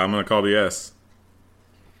 So I'm going to call BS.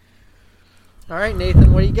 All right,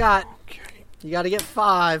 Nathan, what do you got? Okay. You got to get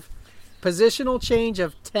 5. Positional change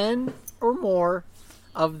of 10 or more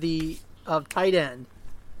of tight end.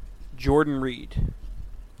 Jordan Reed.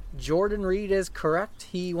 Jordan Reed is correct.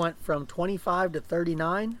 He went from 25 to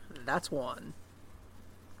 39. That's 1.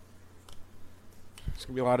 It's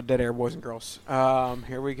going to be a lot of dead air, boys and girls.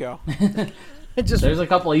 Here we go. There's a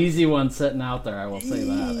couple easy ones sitting out there, I will say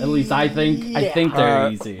that. At least I think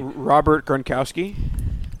they're easy. Robert Gronkowski.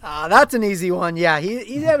 That's an easy one, yeah.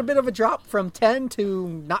 He had a bit of a drop from 10 to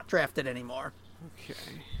not drafted anymore. Okay.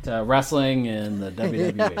 To wrestling and the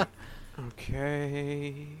WWE. Yeah.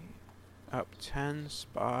 Okay. Up 10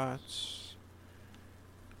 spots.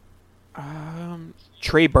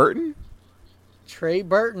 Trey Burton? Trey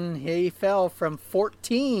Burton, he fell from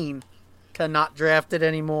 14 to not drafted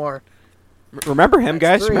anymore. Remember him,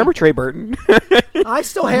 guys? 3. Remember Trey Burton? I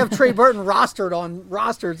still have Trey Burton rostered on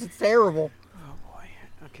rosters. It's terrible. Oh, boy.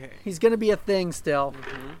 Okay. He's going to be a thing still.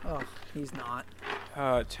 Oh, he's not.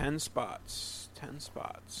 10 spots. 10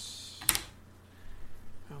 spots.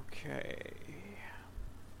 Okay.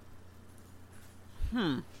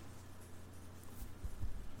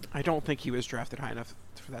 I don't think he was drafted high enough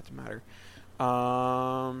for that to matter.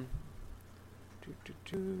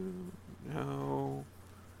 No.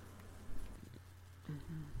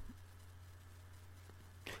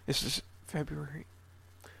 This is February.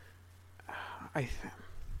 I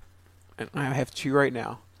have 2 right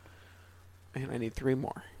now, and I need 3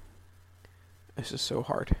 more. This is so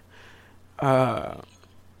hard.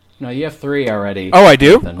 No, you have 3 already. Oh, I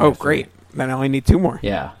do? Nathan, Oh, great. Then I only need 2 more.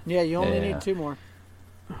 Yeah. Yeah, you only need 2 more.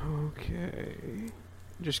 Okay.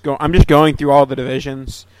 I'm just going through all the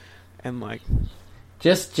divisions, and like.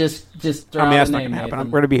 Just throw that's out not a going name, to happen. Nathan.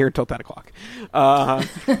 We're going to be here till 10 o'clock.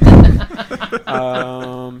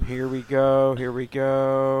 Here we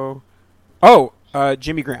go. Oh,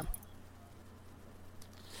 Jimmy Graham.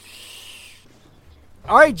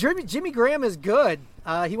 All right, Jimmy Graham is good.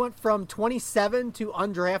 He went from 27 to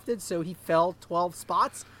undrafted, so he fell 12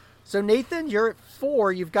 spots. So, Nathan, you're at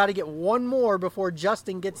 4. You've got to get 1 more before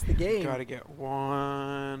Justin gets the game. Got to get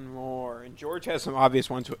 1 more. And George has some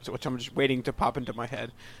obvious ones, which I'm just waiting to pop into my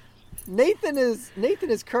head. Nathan is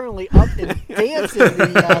currently up and dancing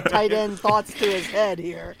the tight end thoughts to his head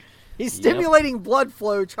here. He's stimulating blood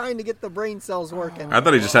flow, trying to get the brain cells working. I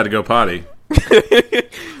thought he just had to go potty. Here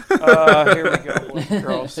we go, boys and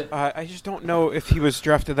girls. I just don't know if he was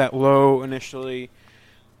drafted that low initially,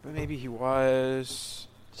 but maybe he was.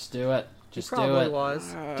 Just do it. Just He do probably it.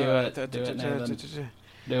 was. Do it. Do it, Nathan.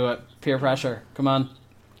 Do it. Peer pressure. Come on.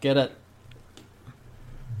 Get it.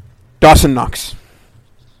 Dawson Knox.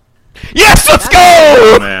 Yes, let's go!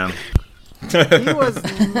 Oh, man. He was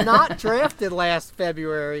not drafted last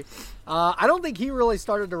February. I don't think he really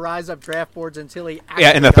started to rise up draft boards until he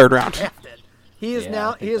actually in the third round. drafted. He is Yeah,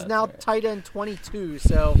 I think now that's right. tight end 22.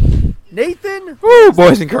 So Nathan, Woo,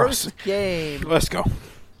 boys and girls. first game. Let's go.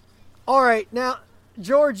 All right, now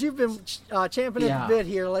George, you've been champing at Yeah. the bit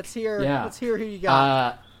here. Let's hear. Yeah. Let's hear who you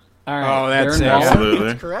got. All right. Oh, that's Darren it. Waller. Absolutely.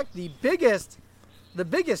 That's correct. The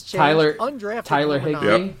biggest change. Tyler- undrafted. Tyler number Higbee.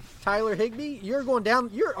 9. Yep. Tyler Higbee. You're going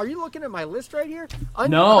down. Are you looking at my list right here?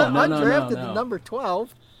 No, undrafted no. number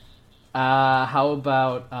 12. How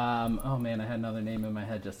about oh man, I had another name in my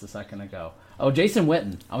head just a second ago. Oh, Jason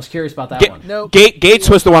Witten. I was curious about that one. No. Gates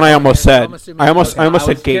was the one I almost said. I'm assuming- I almost I was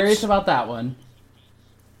said curious Gates. about that one.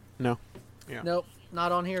 No. Nope,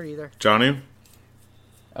 not on here either. Johnny?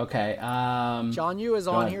 Okay. John Yu is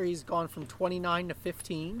on ahead. here. He's gone from 29 to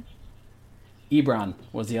 15. Ebron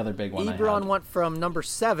was the other big one. I Ebron had. went from number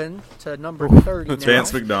 7 to number 30 now.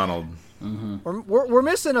 Vance McDonald. We're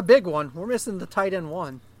missing a big one. We're missing the tight end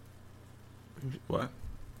 1. What?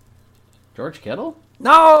 George Kittle.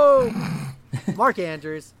 No! Mark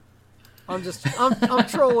Andrews. I'm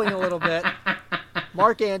trolling a little bit.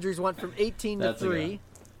 Mark Andrews went from 18 That's to a 3.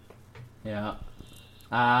 Yeah.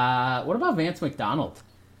 What about Vance McDonald?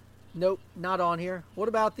 Nope, not on here. What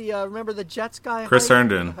about the remember the Jets guy? Chris hype?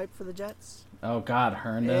 Herndon. The hype for the Jets. Oh God,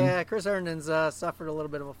 Herndon. Yeah, Chris Herndon's suffered a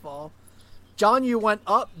little bit of a fall. John, you went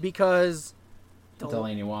up because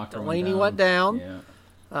Delaney Walker. Delaney went down.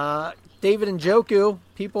 Yeah. David Njoku,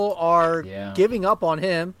 people are giving up on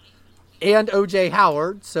him, and OJ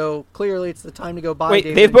Howard. So clearly, it's the time to go buy. Wait,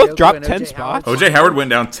 David they've both Njoku dropped and 10 O.J. spots? Howard. OJ Howard went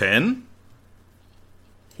down 10?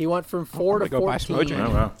 He went from 4 to I'm gonna go buy 14, some OJ.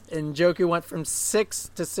 Oh, wow. and Njoku went from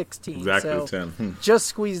 6 to 16. Exactly so 10. just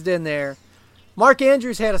squeezed in there. Mark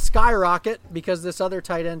Andrews had a skyrocket because this other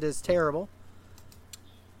tight end is terrible.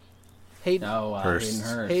 Hayden, No, Hurst. Hayden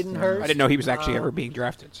Hurst. Hayden yeah. Hurst. I didn't know he was actually ever being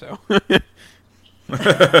drafted, so.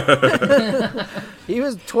 He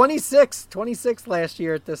was 26 last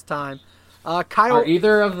year at this time. Kyle, Are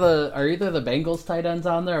either of the Bengals tight ends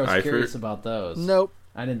on there? I was Eifert. curious about those. nope.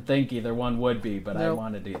 I didn't think either one would be, but I Nope.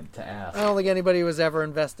 wanted to ask. I don't think anybody was ever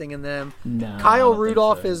investing in them. No, I Kyle don't think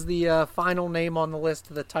Rudolph so. is the final name on the list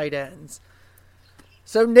of the tight ends.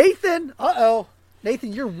 So Nathan,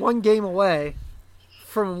 Nathan, you're one game away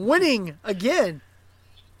from winning again.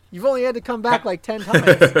 You've only had to come back like 10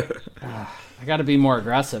 times. I got to be more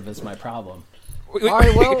aggressive. Is my problem. All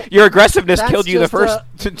right, well, Your aggressiveness that's killed you the just,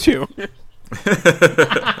 first two.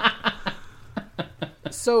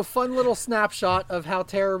 So fun little snapshot of how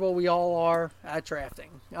terrible we all are at drafting.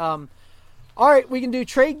 All right, we can do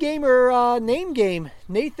trade game or name game.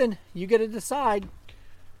 Nathan, you get to decide.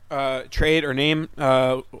 Trade or name?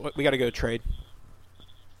 We got to go trade.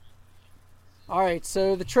 All right,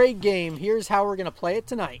 so the trade game, here's how we're going to play it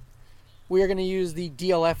tonight. We are going to use the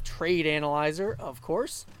DLF Trade Analyzer, of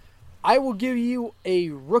course. I will give you a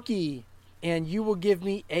rookie, and you will give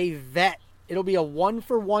me a vet. It'll be a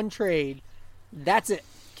 1-for-1 trade. That's it.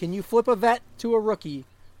 Can you flip a vet to a rookie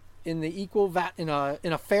in the equal in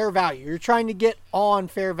a fair value? You're trying to get on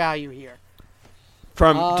fair value here.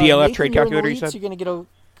 From DLF Nathan, Trade you're in the Calculator, you lead, said? so you're going to get a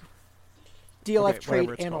DLF Okay, Trade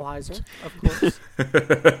whatever it's called. Analyzer, of course.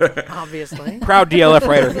 Obviously. Proud DLF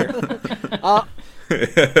writer here.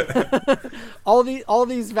 All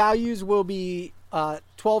these values will be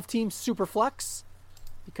 12-team Superflex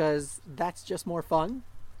because that's just more fun.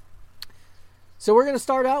 So we're going to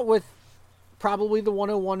start out with probably the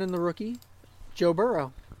 101 in the rookie, Joe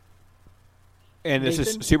Burrow. And this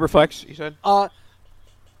Nathan? is Superflex, you said?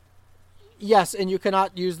 Yes, and you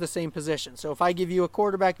cannot use the same position. So if I give you a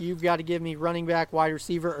quarterback, you've got to give me running back, wide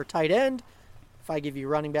receiver, or tight end. If I give you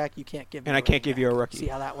running back, you can't give me And a I can't running give you a back. rookie. See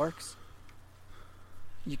how that works?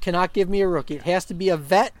 You cannot give me a rookie. It has to be a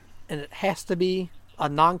vet, and it has to be a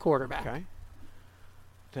non-quarterback. Okay.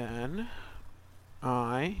 Then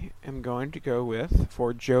I am going to go with,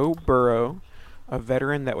 for Joe Burrow, a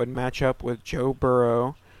veteran that would match up with Joe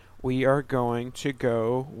Burrow, we are going to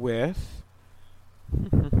go with...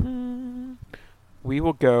 we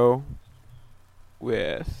will go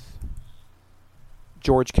with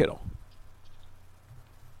George Kittle.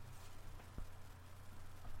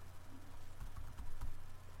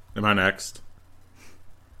 Am I next?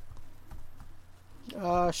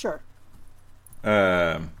 Sure.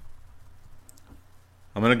 I'm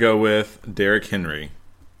going to go with Derrick Henry.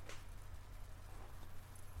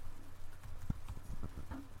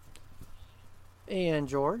 And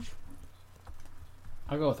George?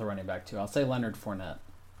 I'll go with a running back, too. I'll say Leonard Fournette.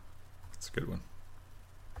 That's a good one.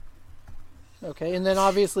 Okay, and then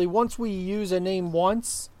obviously once we use a name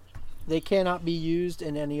once, they cannot be used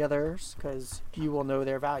in any others because you will know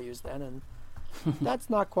their values then, and that's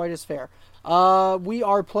not quite as fair. We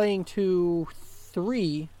are playing to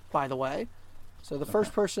 3, by the way. So the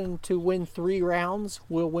first person to win 3 rounds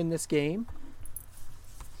will win this game.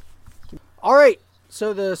 All right,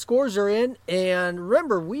 so the scores are in, and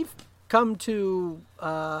remember, we've come to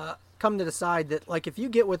decide that, like, if you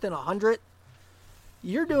get within 100,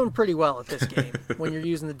 you're doing pretty well at this game when you're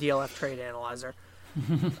using the DLF Trade Analyzer.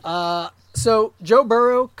 So Joe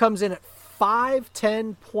Burrow comes in at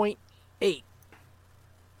 510.8.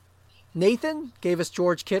 Nathan gave us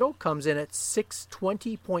George Kittle, comes in at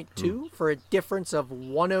 620.2 for a difference of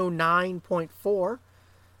 109.4.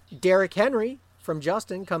 Derrick Henry from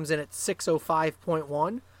Justin comes in at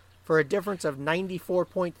 605.1 for a difference of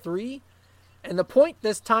 94.3. And the point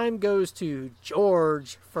this time goes to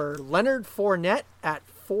George for Leonard Fournette at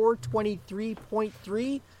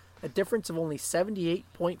 423.3, a difference of only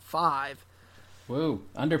 78.5. Woo,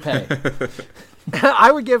 underpay.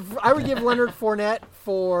 I would give Leonard Fournette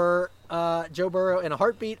for Joe Burrow in a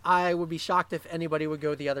heartbeat. I would be shocked if anybody would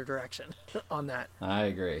go the other direction on that. I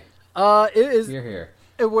agree. You're here.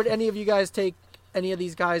 Would any of you guys take any of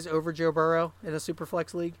these guys over Joe Burrow in a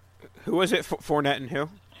Superflex league? Who was it? Fournette and who?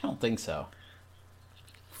 I don't think so.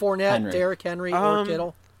 Fournette, Derrick Henry, or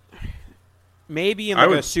Kittle? Maybe in like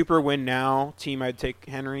a super win now team, I'd take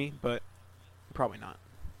Henry, but probably not.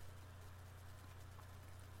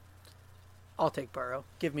 I'll take Burrow.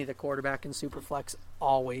 Give me the quarterback in Superflex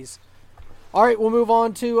always. All right, we'll move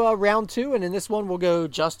on to round 2, and in this one we'll go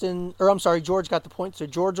George got the point, so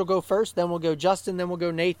George will go first, then we'll go Justin, then we'll go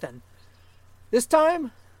Nathan. This time,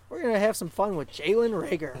 we're going to have some fun with Jalen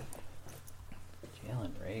Reagor.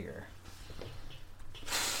 Jalen Reagor.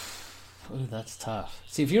 Ooh, that's tough.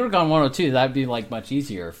 See, if you would have gone 102, that'd be like much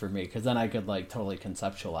easier for me, because then I could like totally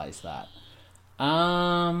conceptualize that.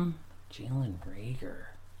 Jalen Reagor.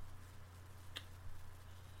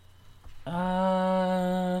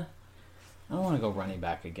 I don't want to go running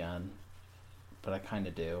back again, but I kind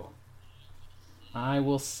of do. I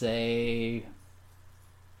will say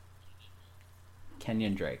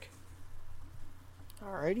Kenyon Drake.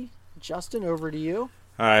 Alrighty, Justin, over to you.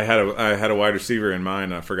 I had a wide receiver in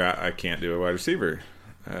mind. I forgot I can't do a wide receiver.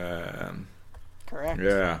 Correct.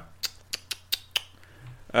 Yeah.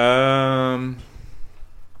 I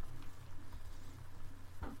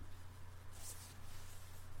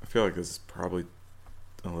feel like this is probably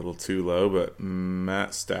a little too low, but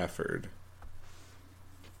Matt Stafford.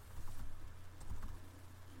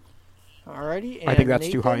 Alrighty. I think that's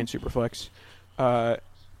Nathan? too high in Superflex. I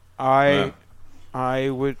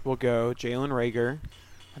will go Jalen Reagor.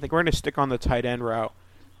 I think we're going to stick on the tight end route,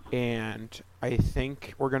 and I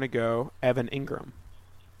think we're going to go Evan Ingram.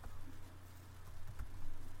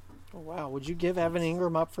 Oh, wow. Would you give Evan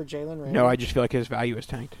Ingram up for Jalen Reagor? No, I just feel like his value is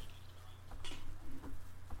tanked.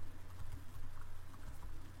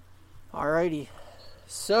 Alrighty.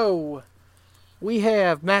 So, we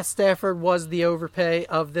have Matt Stafford was the overpay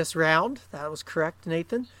of this round. That was correct,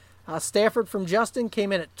 Nathan. Stafford from Justin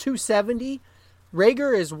came in at 270.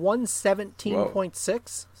 Reagor is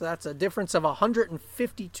 117.6. So that's a difference of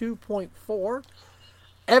 152.4.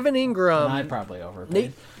 Evan Ingram. I probably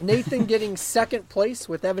overpaid. Nathan getting second place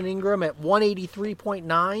with Evan Ingram at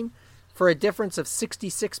 183.9 for a difference of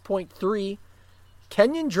 66.3.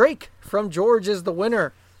 Kenyon Drake from George is the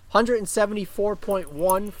winner.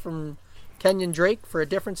 174.1 from Kenyon Drake for a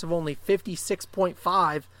difference of only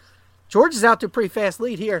 56.5. George is out to a pretty fast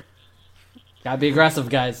lead here. Gotta be aggressive,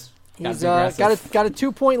 guys. He's got a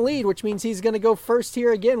 2-point lead, which means he's going to go first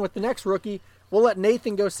here again with the next rookie. We'll let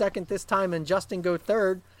Nathan go second this time and Justin go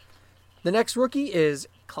third. The next rookie is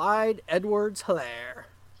Clyde Edwards-Helaire.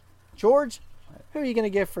 George, who are you going to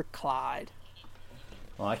give for Clyde?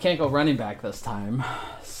 Well, I can't go running back this time,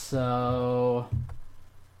 so...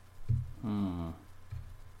 You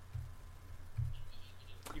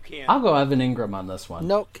can't. I'll go Evan Ingram on this one.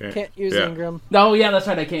 Nope, can't use Ingram. No, yeah, that's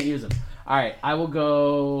right. I can't use him. All right, I'll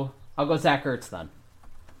go Zach Ertz then.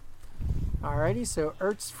 Alrighty, so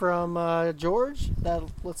Ertz from George.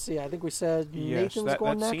 Let's see. I think we said Nathan's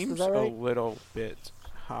going next. Seems is that right? a little bit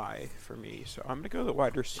high for me, so I'm going to go the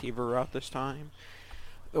wide receiver route this time.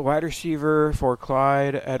 The wide receiver for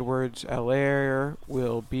Clyde Edwards-Helaire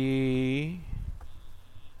will be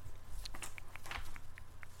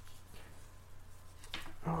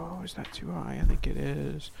Oh, is that too high? I think it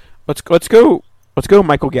is. Let's go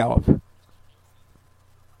Michael Gallup.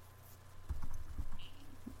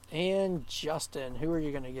 And Justin, who are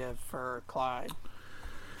you going to give for Clyde?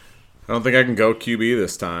 I don't think I can go QB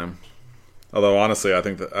this time. Although honestly, I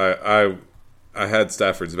think that I had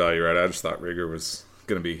Stafford's value right. I just thought Rigger was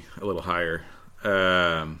going to be a little higher.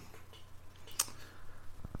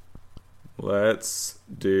 Let's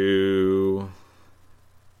do.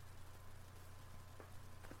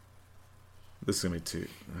 This is going to be too.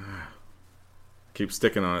 Keep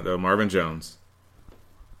sticking on it though. Marvin Jones.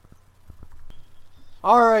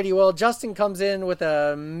 Alrighty, well, Justin comes in with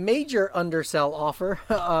a major undersell offer.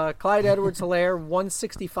 Clyde Edwards-Helaire,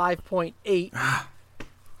 165.8.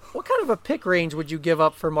 What kind of a pick range would you give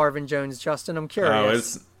up for Marvin Jones, Justin? I'm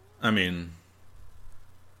curious. I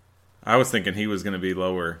was thinking he was going to be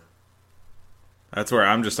lower. That's where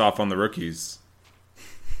I'm just off on the rookies.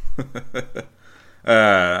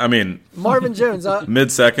 Marvin Jones.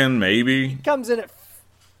 Mid-second, maybe. Comes in at...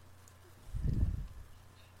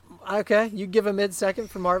 Okay, you give a mid-second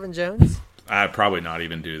for Marvin Jones? I'd probably not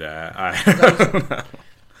even do that.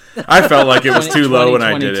 I felt like it was too low when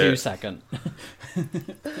I did it. Second.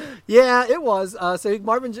 Yeah, it was. So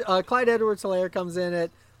Clyde Edwards-Helaire comes in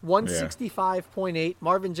at 165.8.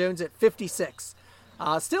 Marvin Jones at 56.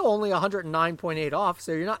 Still only 109.8 off,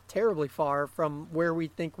 so you're not terribly far from where we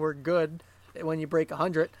think we're good when you break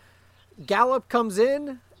 100. Gallup comes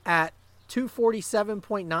in at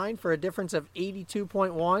 247.9 for a difference of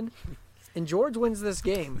 82.1. And George wins this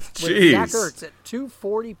game with Zach Ertz at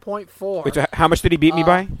 240.4. Wait, so how much did he beat me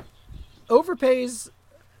by? Overpays,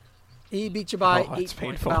 he beat you by 8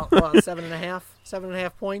 points, about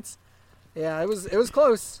 7.5 points. Yeah, it was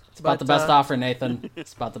close. It's about the best offer, Nathan.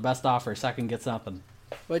 It's about the best offer. Second gets nothing.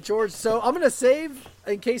 But George, so I'm going to save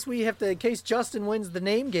in case Justin wins the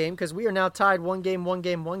name game, because we are now tied one game.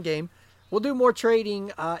 We'll do more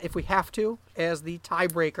trading if we have to as the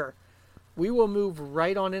tiebreaker. We will move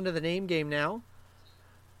right on into the name game now.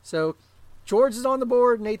 So George is on the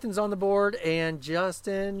board, Nathan's on the board, and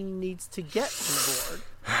Justin needs to get on the board.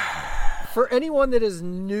 For anyone that is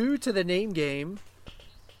new to the name game,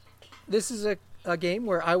 this is a game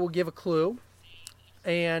where I will give a clue,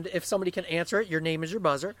 and if somebody can answer it, your name is your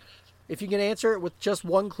buzzer. If you can answer it with just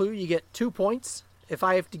one clue, you get 2 points. If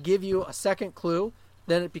I have to give you a second clue,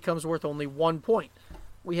 then it becomes worth only 1 point.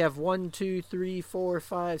 We have 1, 2, 3, 4,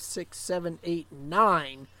 5, 6, 7, 8,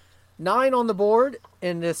 9. 9 on the board,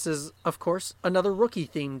 and this is, of course, another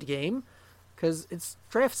rookie-themed game because it's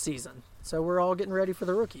draft season. So we're all getting ready for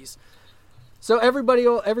the rookies. So every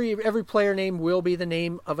player name will be the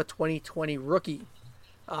name of a 2020 rookie.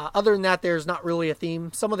 Other than that, there's not really a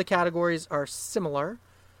theme. Some of the categories are similar.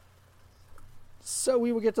 So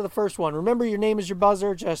we will get to the first one. Remember, your name is your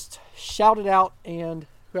buzzer. Just shout it out, and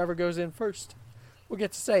whoever goes in first will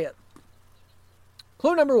get to say it.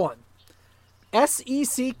 Clue number 1.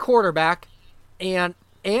 SEC quarterback and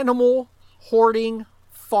animal hoarding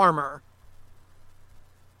farmer.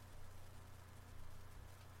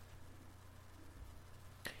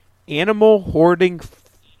 Animal hoarding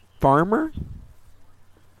farmer?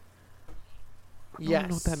 I don't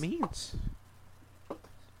know what that means.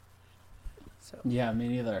 Yeah, me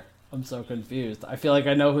neither. I'm so confused. I feel like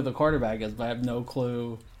I know who the quarterback is, but I have no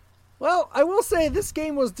clue. Well, I will say this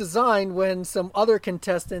game was designed when some other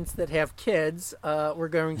contestants that have kids were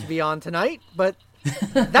going to be on tonight, but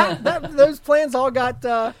those plans all got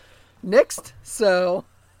nixed. So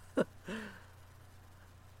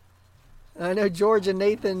I know George and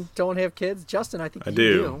Nathan don't have kids. Justin, I think you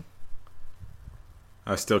do.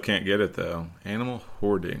 I still can't get it though. Animal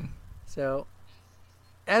hoarding. So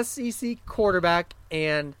SEC quarterback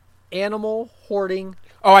and animal hoarding.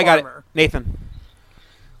 Oh, I got it. Nathan.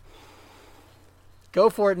 Go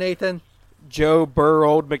for it, Nathan. Joe Burr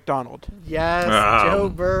Old McDonald. Yes, Joe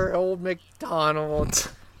Burr Old McDonald.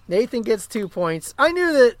 Nathan gets 2 points. I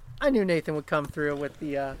knew Nathan would come through with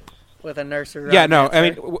a nursery. Yeah, no,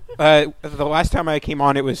 answer. I mean, the last time I came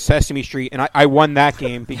on, it was Sesame Street, and I won that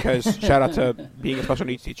game because shout out to being a special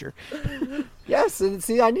needs teacher. Yes, and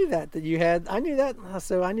see, I knew that you had. I knew that,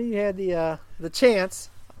 so I knew you had the chance.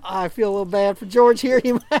 I feel a little bad for George here.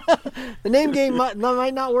 The name game might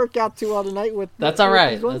not work out too well tonight. That's all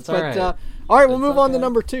right. That's all right. All right, we'll move on to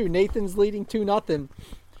number 2. Nathan's leading 2-0.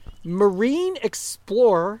 Marine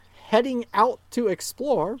explorer heading out to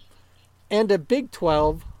explore, and a Big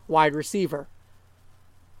 12 wide receiver.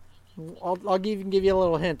 I'll give you a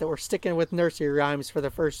little hint that we're sticking with nursery rhymes for the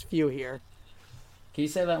first few here. Can you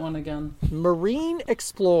say that one again? Marine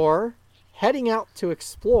explorer heading out to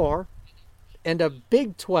explore, and a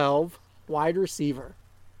Big 12 wide receiver.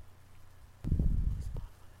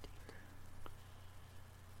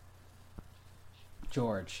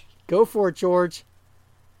 George. Go for it, George.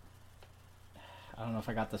 I don't know if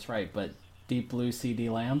I got this right, but Deep Blue CD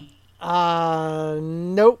Lamb?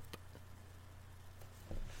 Nope.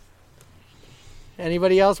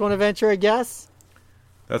 Anybody else want to venture a guess?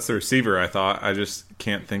 That's the receiver, I thought. I just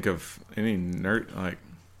can't think of any nerd. Like,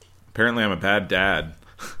 apparently I'm a bad dad.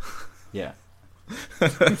 Yeah.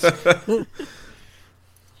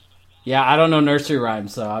 Yeah, I don't know nursery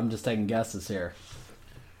rhymes, so I'm just taking guesses here.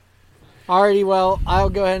 Alrighty, well, I'll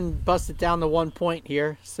go ahead and bust it down to 1 point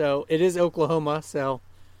here. So it is Oklahoma, so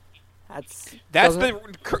that's the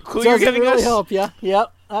clue you're giving really us? help you.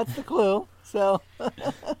 Yep, that's the clue. So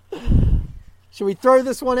should we throw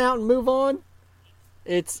this one out and move on?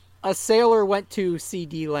 It's a sailor went to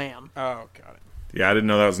CD Lamb. Oh, got it. Yeah, I didn't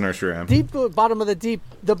know that was nursery rhyme. Deep blue, bottom of the deep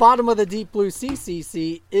blue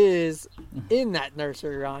CCC is in that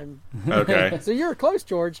nursery rhyme. Okay. So you're close,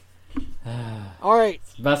 George. All right.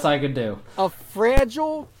 Best I could do. A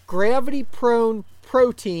fragile, gravity-prone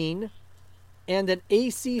protein and an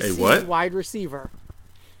ACC what? wide receiver.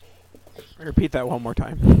 Repeat that one more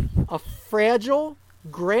time. A fragile,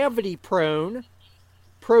 gravity-prone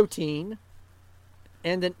protein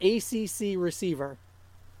and an ACC receiver.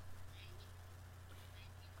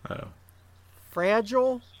 Oh.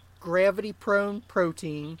 Fragile, gravity-prone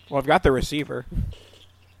protein. Well, I've got the receiver.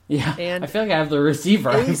 Yeah, And I feel like I have the receiver.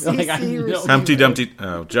 I feel ACC like I know. receiver. Humpty Dumpty.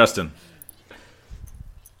 Oh, Justin.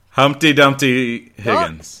 Humpty Dumpty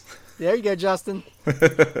Higgins. There you go, Justin.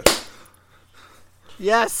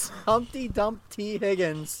 Yes, Humpty Dumpty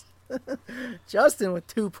Higgins. Justin with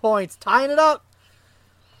 2 points, tying it up.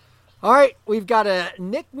 All right, we've got a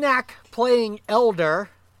knick-knack playing elder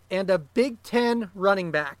and a Big Ten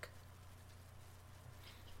running back.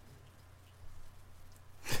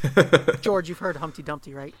 George, you've heard Humpty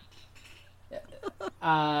Dumpty, right?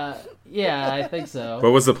 Yeah, I think so.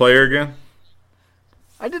 What was the player again?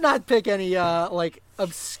 I did not pick any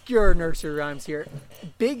obscure nursery rhymes here.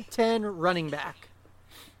 Big Ten running back.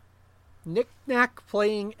 Knick-knack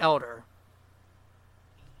playing elder.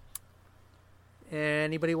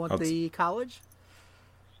 Anybody want the college?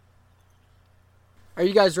 Are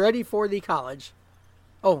you guys ready for the college?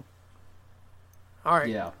 Oh. All right.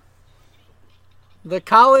 Yeah. The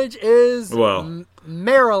college is Well.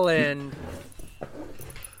 Maryland,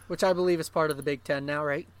 which I believe is part of the Big Ten now,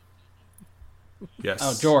 right? Yes.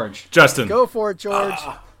 Oh, George. Justin. Go for it, George.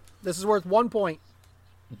 This is worth 1 point.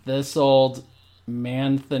 This old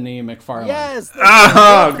Manthony McFarland. Yes,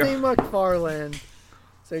 Oh, Anthony McFarland.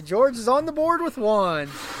 So George is on the board with 1.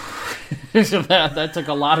 that took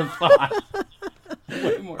a lot of thought.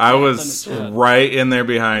 Way more I thought was than it should. right in there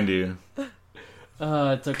behind you.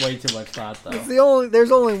 It took way too much thought, though.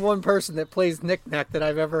 There's only one person that plays knick-knack that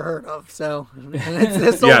I've ever heard of. So, and it's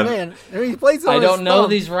this old Yeah. man. He plays it on I his don't know thumb.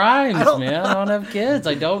 these rhymes, I don't man. I don't have kids.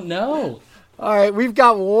 I don't know. All right, we've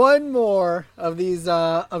got one more of these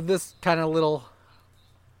of this kind of little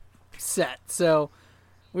set. So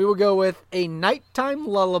we will go with a nighttime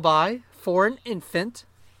lullaby for an infant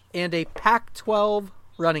and a Pac-12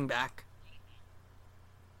 running back.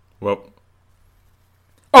 Well,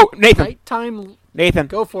 Oh, Nathan. Nighttime. Nathan.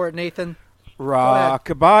 Go for it, Nathan.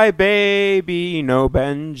 Rock-a-bye, baby, no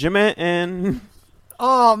Benjamin.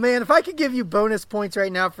 Oh, man, if I could give you bonus points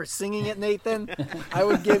right now for singing it, Nathan, I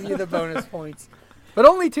would give you the bonus points. But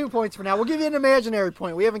only 2 points for now. We'll give you an imaginary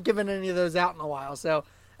point. We haven't given any of those out in a while, so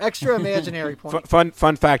extra imaginary point.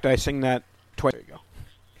 Fun fact, I sing that twice. There you go.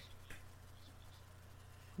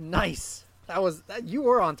 Nice. You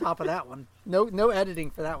were on top of that one. No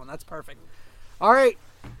editing for that one. That's perfect. All right.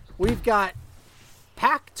 We've got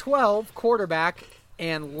Pac-12 quarterback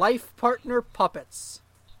and life partner puppets.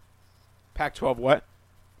 Pac-12 what?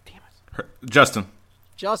 Justin.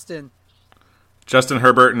 Justin. Justin,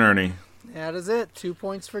 Herbert, and Ernie. That is it. 2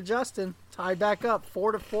 points for Justin. Tied back up.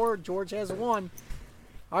 4-4. George has 1.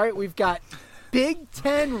 All right. We've got Big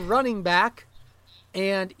Ten running back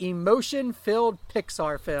and emotion-filled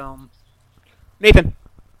Pixar film. Nathan.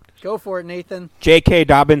 Go for it, Nathan. J.K.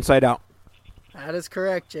 Dobbins, Inside Out. That is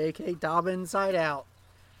correct. J.K. Dobbins, Inside Out.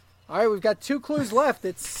 All right, we've got 2 clues left.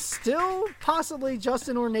 It's still possibly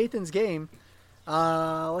Justin or Nathan's game.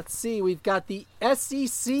 Let's see. We've got the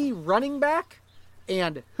SEC running back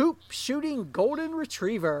and hoop shooting golden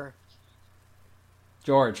retriever.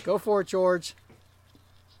 George. Go for it, George.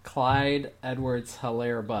 Clyde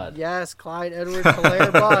Edwards-Helaire Budd. Yes, Clyde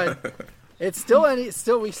Edwards-Helaire Budd.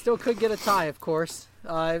 We still could get a tie, of course.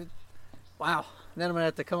 Wow. Then I'm gonna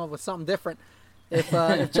have to come up with something different if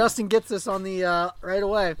Justin gets this on the right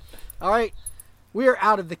away. All right, we are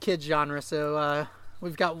out of the kid genre, so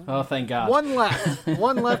we've got Oh, thank God. one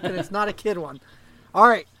left, and it's not a kid one. All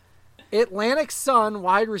right, Atlantic Sun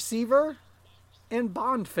wide receiver and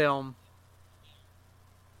Bond film.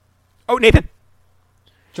 Oh, Nathan.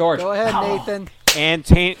 George. Go ahead, Nathan.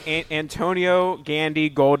 Antonio Gandy,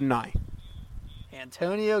 Goldeneye.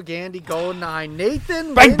 Antonio Gandy, Goldeneye.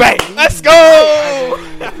 Nathan. Bang, bang. Let's go.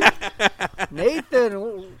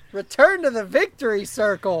 Nathan, return to the victory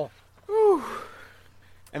circle. Whew.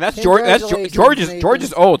 And that's George. George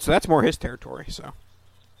is old, so that's more his territory. So.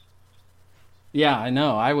 Yeah, I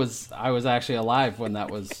know. I was actually alive when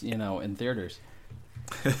that was, in theaters.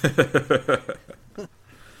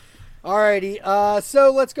 Alrighty,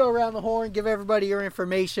 so let's go around the horn, give everybody your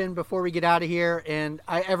information before we get out of here, and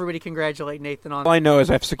everybody congratulate Nathan on. All I know is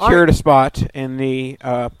I've secured a spot in the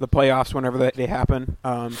playoffs whenever they happen,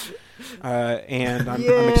 and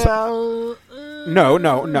I'm excited. No,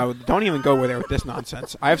 don't even go there with this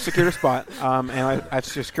nonsense. I have secured a spot, and I've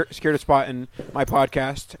secured a spot in my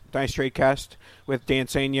podcast, Dynasty Tradecast, with Dan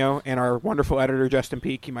Sanyo and our wonderful editor Justin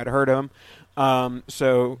Peak. You might have heard of him.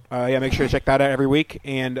 So make sure to check that out every week.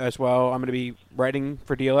 And as well, I'm going to be writing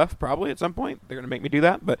for DLF probably at some point. They're going to make me do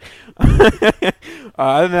that. But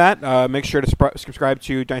other than that, make sure to subscribe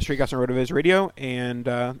to Dynasty Tradecast on RotoViz Radio. And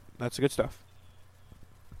that's the good stuff.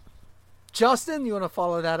 Justin, you want to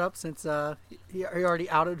follow that up since you already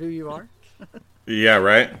outed who you are? Yeah,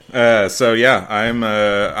 right. I'm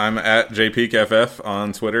at JPeakFF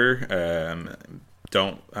on Twitter.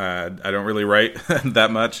 I don't really write that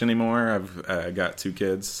much anymore. I've got 2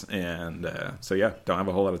 kids, and don't have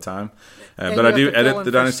a whole lot of time. But I do edit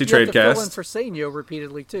the Dynasty Tradecast. You have to fill in for Sanyo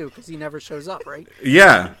repeatedly too, because he never shows up, right?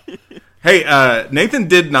 Yeah. Hey, Nathan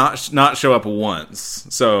did not show up once,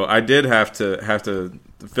 so I did have to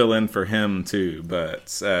fill in for him too.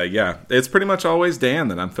 But it's pretty much always Dan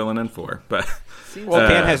that I'm filling in for. But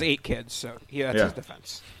Dan has 8 kids, so that's his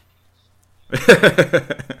defense.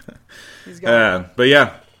 But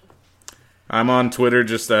yeah, I'm on Twitter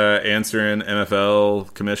just answering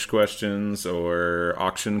NFL commish questions or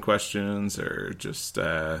auction questions or just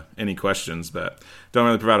any questions, but don't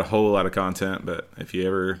really provide a whole lot of content. But if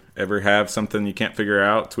you ever have something you can't figure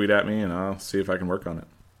out, tweet at me and I'll see if I can work on it.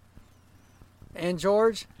 And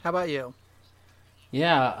George, how about you?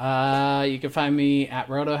 Yeah, you can find me at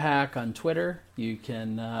RotoHack on Twitter. You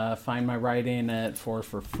can find my writing at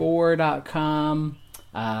 4for4.com.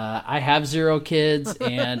 I have 0 kids,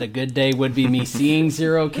 and a good day would be me seeing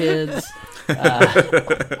 0 kids.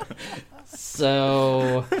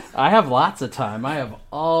 So I have lots of time. I have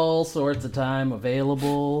all sorts of time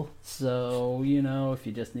available. So, if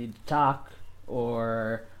you just need to talk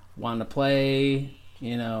or want to play,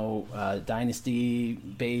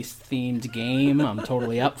 dynasty-based themed game, I'm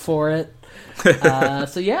totally up for it.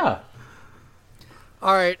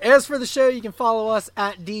 All right. As for the show, you can follow us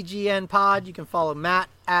at DGN Pod. You can follow Matt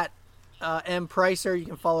at M Pricer. You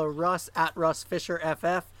can follow Russ at Russ Fisher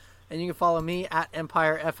FF, and you can follow me at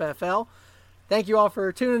Empire FFL. Thank you all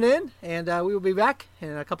for tuning in, and we will be back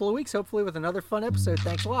in a couple of weeks, hopefully with another fun episode.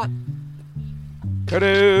 Thanks a lot.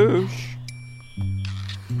 Kadoosh.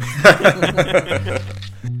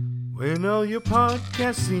 When all your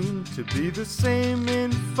podcasts seem to be the same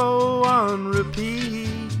info on repeat,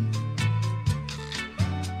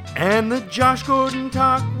 and the Josh Gordon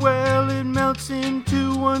talk, well, it melts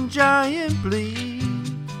into one giant bleed.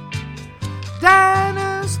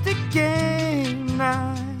 Dynasty Game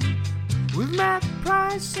Night with Matt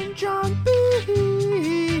Price and John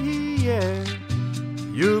B. Yeah.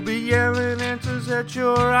 You'll be yelling answers at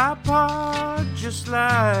your iPod just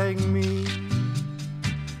like me.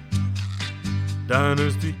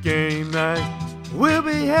 Dynasty Game Night, we'll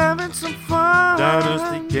be having some fun.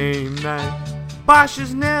 Dynasty Game Night, Bosch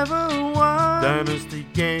has never won. Dynasty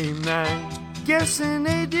Game Night, guessing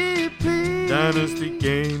ADP. Dynasty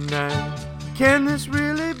Game Night, can this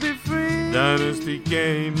really be free? Dynasty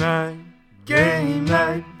Game Night, Game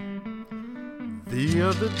Night. The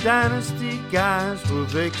other Dynasty guys, will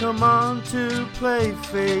they come on to play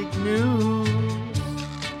fake news?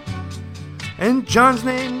 And John's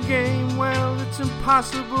name game, well, it's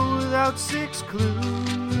impossible without 6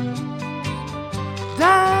 clues.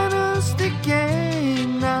 Dynasty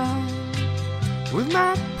Game Night with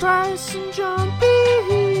Matt Price and John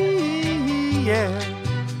B. Yeah,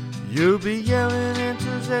 you'll be yelling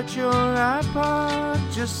answers at your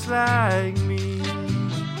iPod just like me.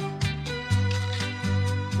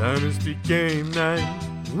 Dynasty Game Night,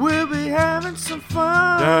 we'll be having some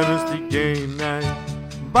fun. Dynasty Game Night,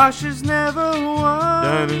 Bosch has never won.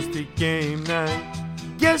 Dynasty Game Night,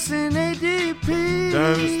 guessing ADP.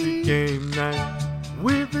 Dynasty Game Night,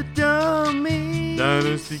 with a dummy.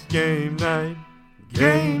 Dynasty Game Night,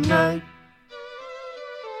 Game Night.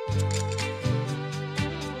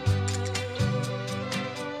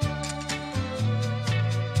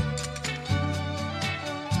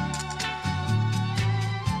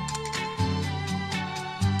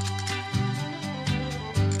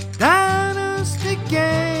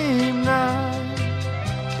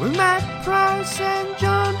 Russ and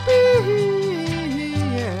John B.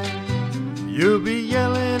 Yeah. You'll be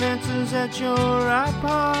yelling answers at your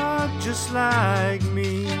iPod just like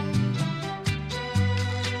me.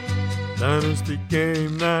 Dynasty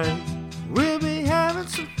game night. We'll be having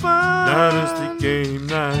some fun. Dynasty game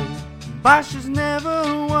night. Bosch has never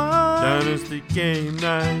won. Dynasty game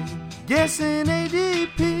night. Guessing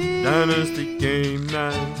ADP. Dynasty game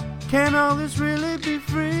night. Can all this really be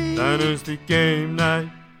free? Dynasty game night.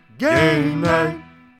 Game night.